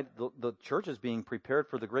glorified, the church is being prepared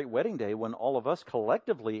for the great wedding day when all of us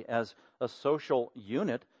collectively as a social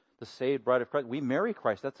unit, the saved bride of Christ, we marry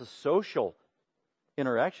Christ. That's a social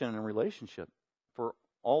interaction and relationship for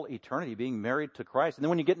all eternity, being married to Christ. And then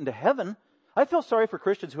when you get into heaven, I feel sorry for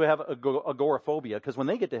Christians who have agoraphobia, because when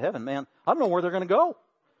they get to heaven, man, I don't know where they're going to go.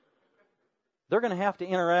 They're going to have to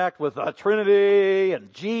interact with the Trinity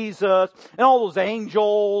and Jesus and all those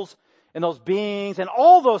angels and those beings and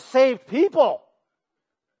all those saved people.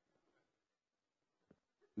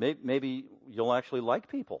 Maybe you'll actually like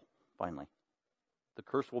people, finally. The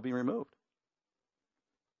curse will be removed.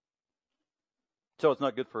 So it's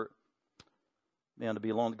not good for man to be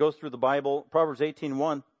alone. It goes through the Bible. Proverbs 18,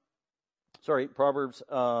 at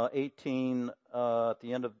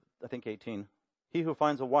the end of, I think, 18. He who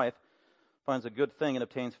finds a wife finds a good thing and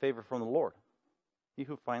obtains favor from the Lord. He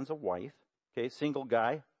who finds a wife, okay, single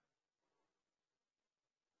guy,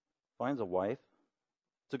 finds a wife,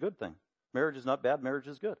 it's a good thing. Marriage is not bad, marriage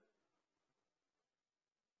is good.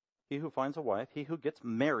 He who finds a wife, he who gets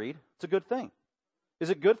married, it's a good thing. Is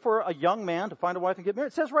it good for a young man to find a wife and get married?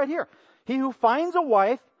 It says right here, he who finds a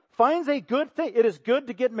wife finds a good thing. It is good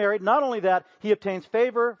to get married. Not only that, he obtains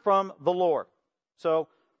favor from the Lord. So,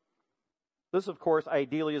 this, of course,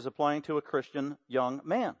 ideally is applying to a Christian young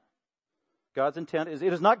man. God's intent is,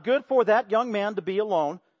 it is not good for that young man to be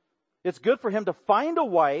alone. It's good for him to find a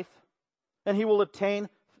wife, and he will obtain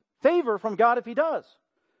favor from God if he does.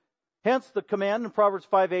 Hence the command in Proverbs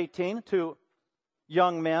 5:18 to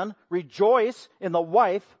young men, rejoice in the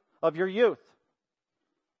wife of your youth.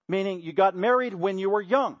 Meaning you got married when you were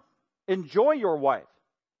young. Enjoy your wife.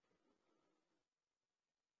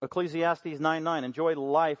 Ecclesiastes 9:9, enjoy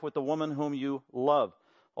life with the woman whom you love,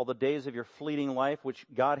 all the days of your fleeting life which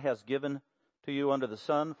God has given to you under the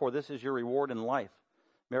sun, for this is your reward in life.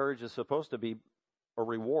 Marriage is supposed to be a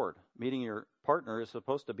reward. Meeting your partner is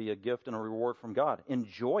supposed to be a gift and a reward from God.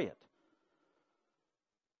 Enjoy it.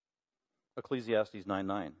 Ecclesiastes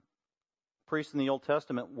 9:9. Priests in the Old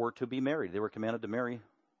Testament were to be married. They were commanded to marry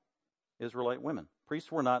Israelite women.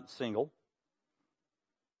 Priests were not single.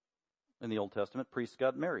 In the Old Testament, priests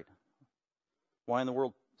got married. Why in the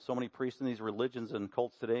world so many priests in these religions and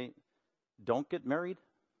cults today don't get married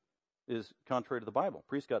is contrary to the Bible.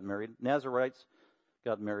 Priests got married. Nazarites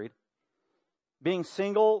got married. Being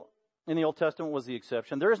single in the Old Testament was the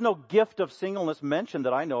exception. There is no gift of singleness mentioned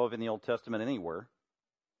that I know of in the Old Testament anywhere.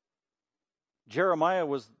 Jeremiah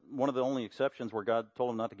was one of the only exceptions where God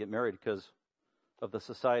told him not to get married because of the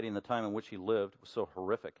society and the time in which he lived. It was so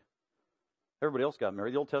horrific. Everybody else got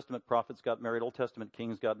married. The Old Testament prophets got married. Old Testament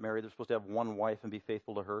kings got married. They're supposed to have one wife and be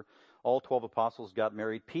faithful to her. All 12 apostles got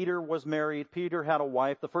married. Peter was married. Peter had a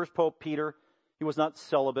wife. The first Pope, Peter, he was not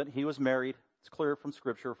celibate. He was married. It's clear from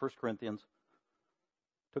Scripture, 1 Corinthians.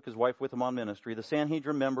 Took his wife with him on ministry. The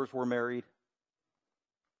Sanhedrin members were married.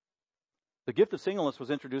 The gift of singleness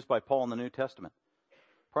was introduced by Paul in the New Testament.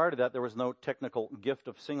 Prior to that, there was no technical gift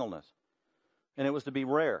of singleness. And it was to be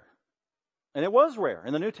rare. And it was rare.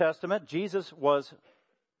 In the New Testament, Jesus was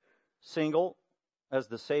single as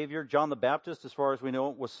the Savior. John the Baptist, as far as we know,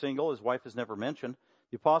 was single. His wife is never mentioned.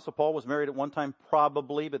 The Apostle Paul was married at one time,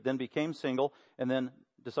 probably, but then became single, and then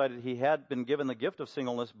decided he had been given the gift of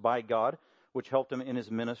singleness by God, which helped him in his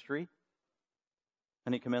ministry.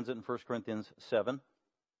 And he commends it in 1 Corinthians 7.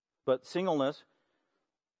 But singleness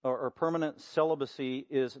or permanent celibacy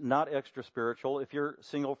is not extra spiritual. If you're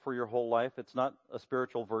single for your whole life, it's not a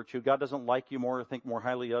spiritual virtue. God doesn't like you more or think more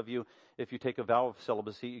highly of you if you take a vow of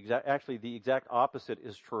celibacy. Actually, the exact opposite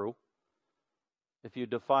is true. If you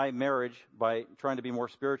defy marriage by trying to be more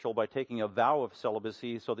spiritual by taking a vow of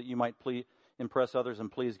celibacy so that you might impress others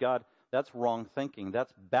and please God, that's wrong thinking.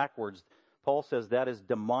 That's backwards. Paul says that is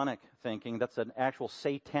demonic thinking. That's an actual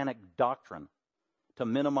satanic doctrine to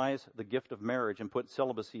minimize the gift of marriage and put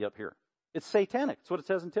celibacy up here. It's satanic. That's what it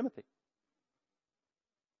says in Timothy.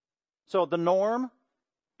 So the norm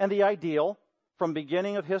and the ideal from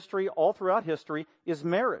beginning of history all throughout history is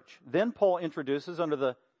marriage. Then Paul introduces, under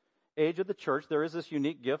the age of the church, there is this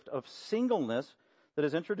unique gift of singleness that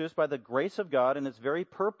is introduced by the grace of God, and it's very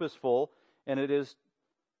purposeful, and it is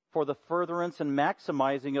for the furtherance and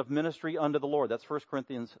maximizing of ministry unto the Lord. That's 1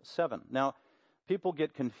 Corinthians 7. Now, people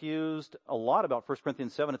get confused a lot about 1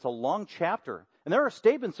 Corinthians 7. It's a long chapter. And there are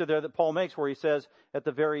statements in there that Paul makes where he says at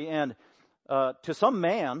the very end, to some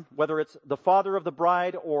man, whether it's the father of the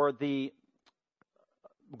bride or the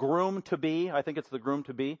groom-to-be, I think it's the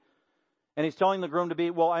groom-to-be, and he's telling the groom-to-be,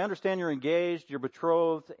 well, I understand you're engaged, you're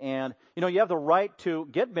betrothed, and, you have the right to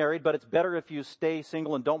get married, but it's better if you stay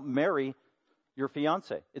single and don't marry your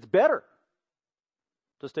fiancé. It's better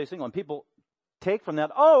to stay single. And people take from that,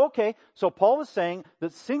 oh, okay, so Paul is saying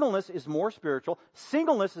that singleness is more spiritual.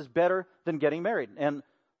 Singleness is better than getting married. And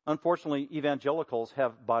unfortunately, evangelicals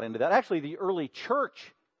have bought into that. Actually, the early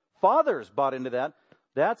church fathers bought into that.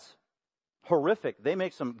 That's horrific. They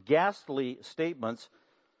make some ghastly statements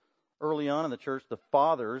early on in the church. The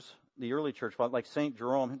fathers, the early church fathers, like St.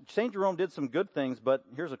 Jerome. St. Jerome did some good things, but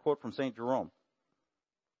here's a quote from St. Jerome.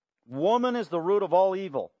 Woman is the root of all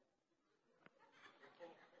evil.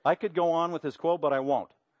 I could go on with this quote, but I won't.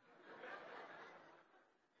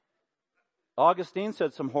 Augustine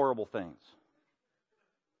said some horrible things.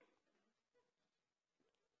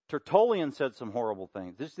 Tertullian said some horrible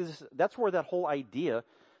things. That's where that whole idea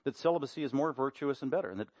that celibacy is more virtuous and better,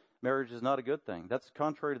 and that marriage is not a good thing. That's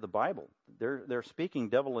contrary to the Bible. They're speaking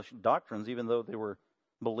devilish doctrines, even though they were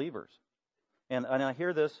believers. And I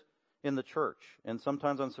hear this in the church, and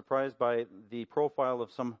sometimes I'm surprised by the profile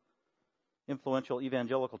of some influential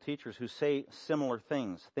evangelical teachers who say similar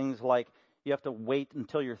things. Things like, you have to wait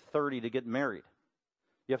until you're 30 to get married.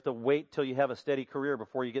 You have to wait till you have a steady career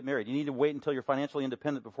before you get married. You need to wait until you're financially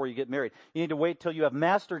independent before you get married. You need to wait till you have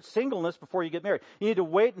mastered singleness before you get married. You need to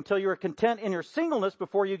wait until you're content in your singleness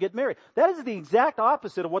before you get married. That is the exact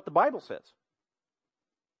opposite of what the Bible says.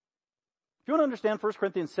 If you want to understand 1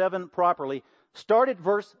 Corinthians 7 properly, start at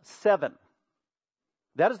verse 7.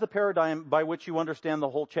 That is the paradigm by which you understand the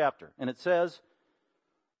whole chapter. And it says,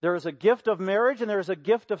 there is a gift of marriage and there is a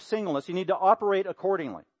gift of singleness. You need to operate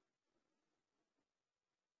accordingly.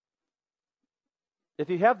 If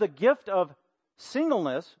you have the gift of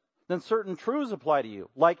singleness, then certain truths apply to you.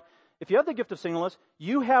 Like, if you have the gift of singleness,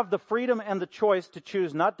 you have the freedom and the choice to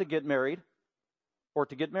choose not to get married or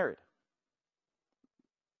to get married.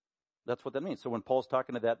 That's what that means. So when Paul's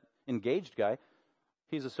talking to that engaged guy,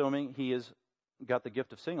 he's assuming he has got the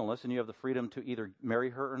gift of singleness, and you have the freedom to either marry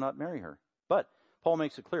her or not marry her. But Paul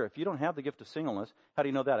makes it clear, if you don't have the gift of singleness, how do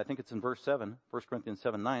you know that? I think it's in verse 7, 1 Corinthians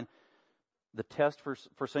 7:9. The test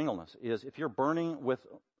for singleness is if you're burning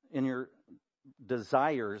in your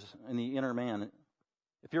desires in the inner man,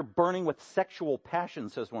 if you're burning with sexual passion,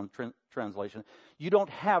 says one translation, you don't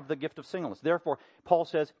have the gift of singleness. Therefore, Paul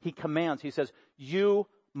says, he commands, he says, you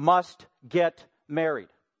must get married.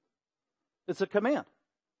 It's a command.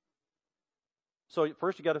 So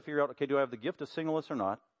first you got to figure out, okay, do I have the gift of singleness or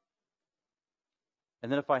not?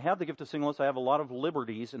 And then if I have the gift of singleness, I have a lot of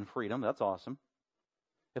liberties and freedom. That's awesome.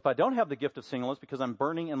 If I don't have the gift of singleness because I'm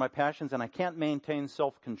burning in my passions and I can't maintain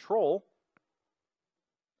self-control,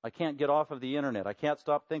 I can't get off of the internet. I can't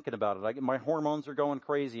stop thinking about it. My hormones are going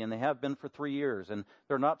crazy, and they have been for 3 years, and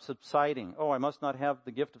they're not subsiding. Oh, I must not have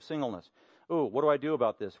the gift of singleness. Oh, what do I do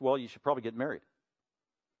about this? Well, you should probably get married.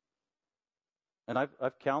 And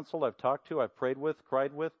I've counseled, I've talked to, I've prayed with,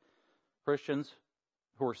 cried with Christians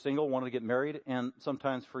who are single, wanted to get married, and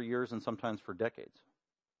sometimes for years and sometimes for decades.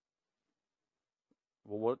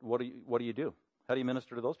 Well, what do you do? How do you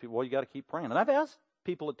minister to those people? Well, you got to keep praying. And I've asked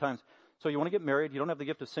people at times, so you want to get married, you don't have the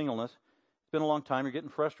gift of singleness, it's been a long time, you're getting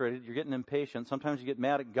frustrated, you're getting impatient, sometimes you get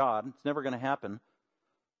mad at God, it's never going to happen.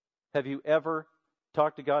 Have you ever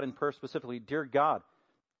talked to God in prayer specifically, dear God,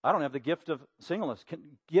 I don't have the gift of singleness.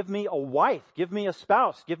 Give me a wife, give me a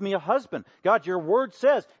spouse, give me a husband. God, your word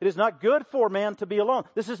says it is not good for man to be alone.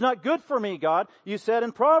 This is not good for me, God. You said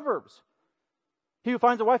in Proverbs, he who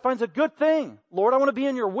finds a wife finds a good thing. Lord, I want to be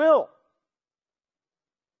in your will.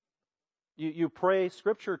 You pray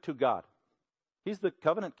scripture to God. He's the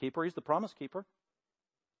covenant keeper. He's the promise keeper.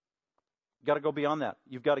 You've got to go beyond that.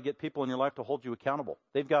 You've got to get people in your life to hold you accountable.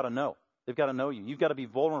 They've got to know. They've got to know you. You've got to be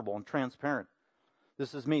vulnerable and transparent.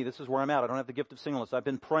 This is me. This is where I'm at. I don't have the gift of singleness. I've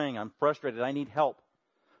been praying. I'm frustrated. I need help.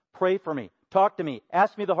 Pray for me. Talk to me.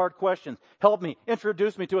 Ask me the hard questions. Help me.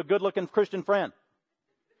 Introduce me to a good-looking Christian friend.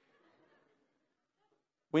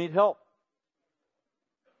 We need help.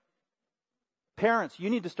 Parents, you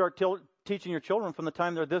need to start teaching your children from the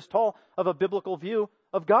time they're this tall of a biblical view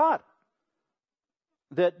of God.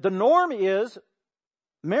 That the norm is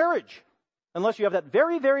marriage. Unless you have that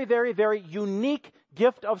very, very, very, very unique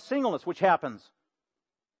gift of singleness, which happens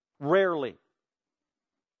rarely.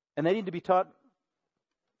 And they need to be taught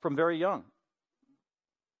from very young.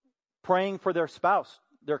 Praying for their spouse,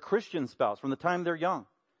 their Christian spouse, from the time they're young.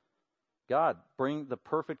 God, bring the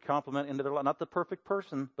perfect complement into their life. Not the perfect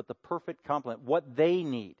person, but the perfect complement. What they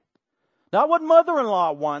need. Not what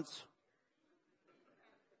mother-in-law wants.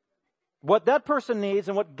 What that person needs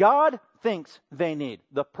and what God thinks they need.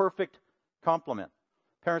 The perfect complement.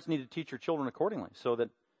 Parents need to teach your children accordingly so that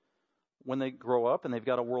when they grow up and they've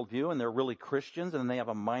got a worldview and they're really Christians and they have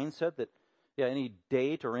a mindset that, any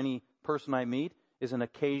date or any person I meet is an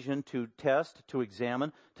occasion to test, to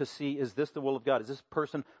examine, to see, is this the will of God? Is this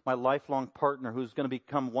person my lifelong partner who's going to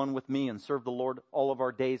become one with me and serve the Lord all of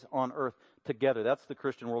our days on earth together? That's the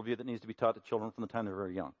Christian worldview that needs to be taught to children from the time they're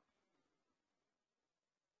very young.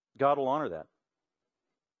 God will honor that.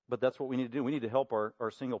 But that's what we need to do. We need to help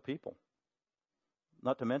our single people.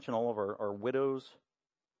 Not to mention all of our widows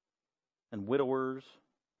and widowers.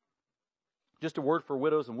 Just a word for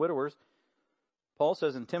widows and widowers. Paul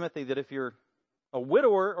says in Timothy that if you're a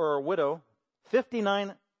widower or a widow,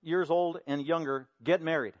 59 years old and younger, get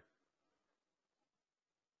married.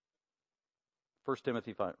 1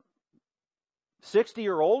 Timothy 5. 60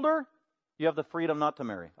 or older, you have the freedom not to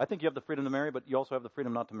marry. I think you have the freedom to marry, but you also have the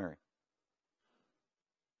freedom not to marry.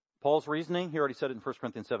 Paul's reasoning, he already said it in 1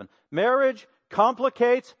 Corinthians 7. Marriage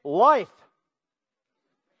complicates life.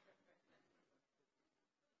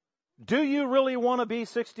 Do you really want to be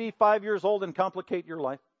 65 years old and complicate your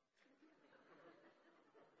life?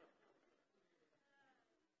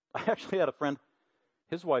 I actually had a friend,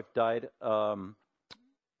 his wife died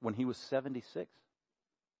when he was 76.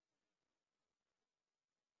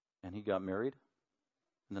 And he got married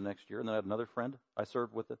in the next year. And then I had another friend I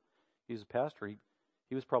served with. He was a pastor.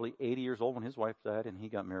 He was probably 80 years old when his wife died, and he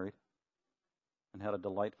got married and had a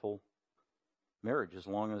delightful marriage as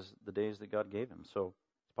long as the days that God gave him. So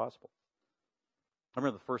it's possible. I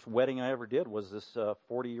remember the first wedding I ever did was this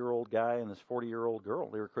 40-year-old guy and this 40-year-old girl.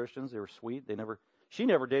 They were Christians. They were sweet. She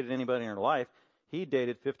never dated anybody in her life. He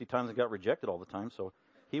dated 50 times and got rejected all the time. So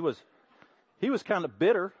he was kind of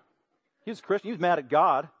bitter. He was a Christian. He was mad at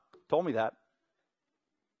God. Told me that.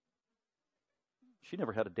 She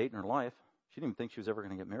never had a date in her life. She didn't even think she was ever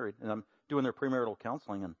going to get married. And I'm doing their premarital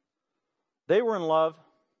counseling, and they were in love.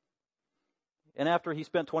 And after he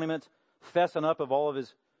spent 20 minutes fessing up of all of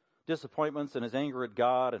his disappointments and his anger at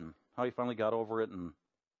God and how he finally got over it, and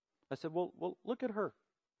I said, well, look at her,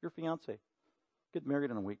 your fiance. Get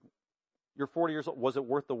married in a week. You're 40 years old. Was it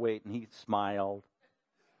worth the wait? And he smiled.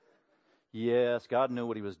 Yes, God knew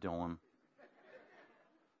what he was doing.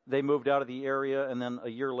 They moved out of the area, and then a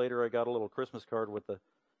year later I got a little Christmas card with a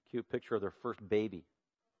cute picture of their first baby.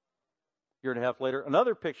 A year and a half later,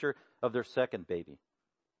 another picture of their second baby.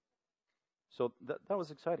 So that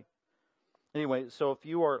was exciting. Anyway, so if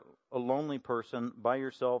you are a lonely person by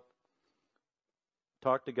yourself,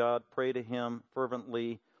 talk to God, pray to Him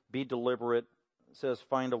fervently, be deliberate. It says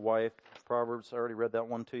find a wife. Proverbs, I already read that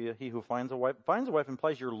one to you. He who finds a wife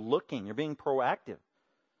implies you're looking, you're being proactive.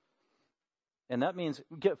 And that means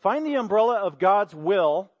find the umbrella of God's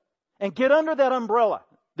will and get under that umbrella.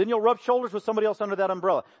 Then you'll rub shoulders with somebody else under that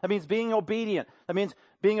umbrella. That means being obedient. That means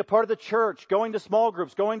being a part of the church, going to small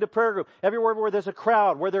groups, going to prayer group. Everywhere where there's a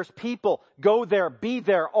crowd, where there's people, go there, be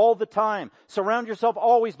there all the time. Surround yourself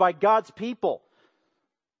always by God's people.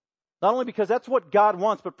 Not only because that's what God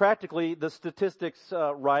wants, but practically the statistics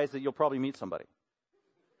rise that you'll probably meet somebody.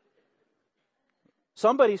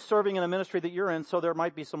 Somebody's serving in a ministry that you're in, so there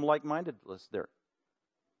might be some like-mindedness there.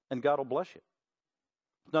 And God will bless you.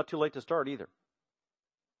 It's not too late to start either.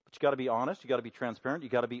 But you got to be honest, you got to be transparent, you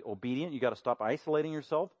got to be obedient, you got to stop isolating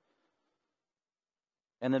yourself.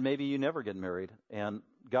 And then maybe you never get married. And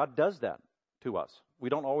God does that to us. We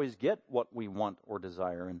don't always get what we want or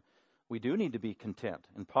desire. And we do need to be content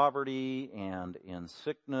in poverty and in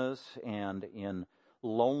sickness and in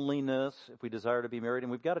loneliness if we desire to be married.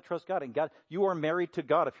 And we've got to trust God. And God, you are married to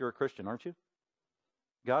God if you're a Christian, aren't you?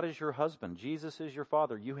 God is your husband. Jesus is your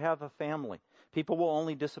father. You have a family. People will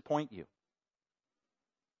only disappoint you.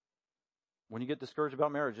 When you get discouraged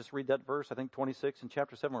about marriage, just read that verse, I think 26 in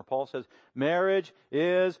chapter 7, where Paul says, marriage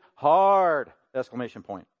is hard! Exclamation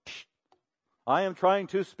point. I am trying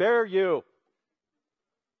to spare you.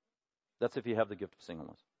 That's if you have the gift of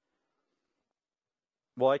singleness.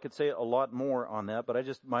 Well, I could say a lot more on that, but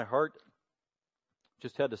my heart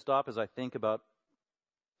just had to stop as I think about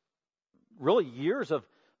really years of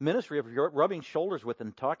ministry, of rubbing shoulders with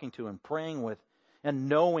and talking to and praying with and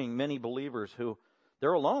knowing many believers who,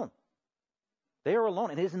 they're alone. They are alone.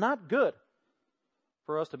 And it is not good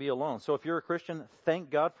for us to be alone. So if you're a Christian, thank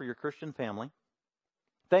God for your Christian family.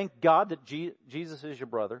 Thank God that Jesus is your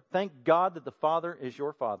brother. Thank God that the Father is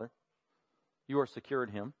your Father. You are secure in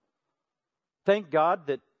Him. Thank God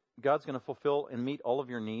that God's going to fulfill and meet all of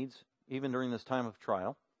your needs, even during this time of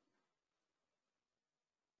trial.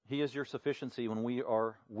 He is your sufficiency when we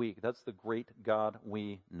are weak. That's the great God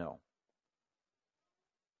we know.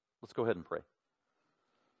 Let's go ahead and pray.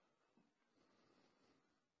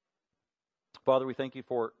 Father, we thank you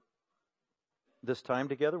for this time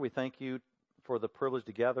together. We thank you for the privilege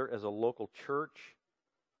to gather as a local church,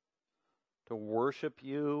 to worship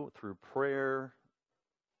you through prayer,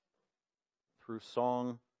 through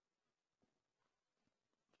song,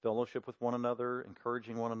 fellowship with one another,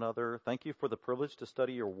 encouraging one another. Thank you for the privilege to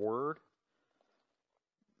study your word.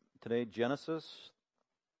 Today, Genesis.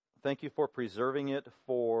 Thank you for preserving it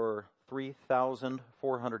for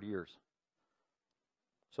 3,400 years,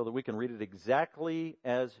 so that we can read it exactly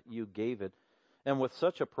as you gave it, and with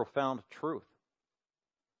such a profound truth.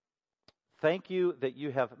 Thank you that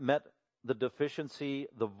you have met the deficiency,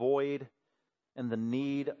 the void, and the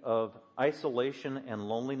need of isolation and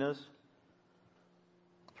loneliness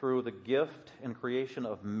through the gift and creation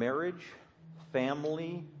of marriage,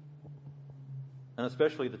 family, and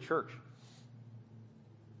especially the church.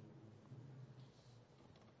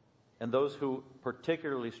 And those who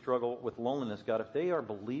particularly struggle with loneliness, God, if they are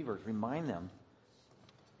believers, remind them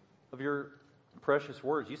of your precious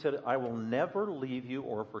words. You said, I will never leave you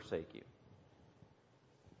or forsake you.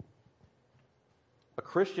 A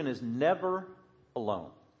Christian is never alone.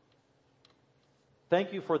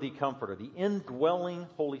 Thank you for the Comforter, the indwelling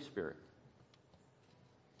Holy Spirit,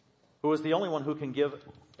 who is the only one who can give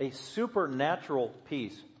a supernatural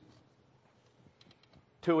peace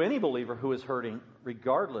to any believer who is hurting,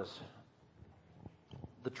 regardless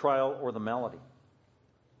the trial or the malady.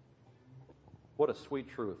 What a sweet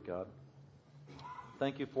truth, God.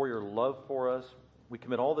 Thank you for your love for us. We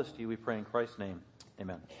commit all this to you. We pray in Christ's name.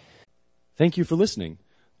 Amen. Thank you for listening.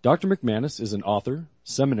 Dr. McManus is an author,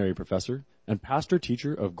 seminary professor, and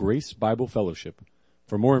pastor-teacher of Grace Bible Fellowship.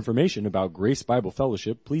 For more information about Grace Bible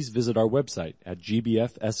Fellowship, please visit our website at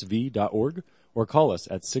gbfsv.org or call us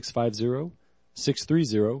at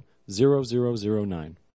 650-630-0009.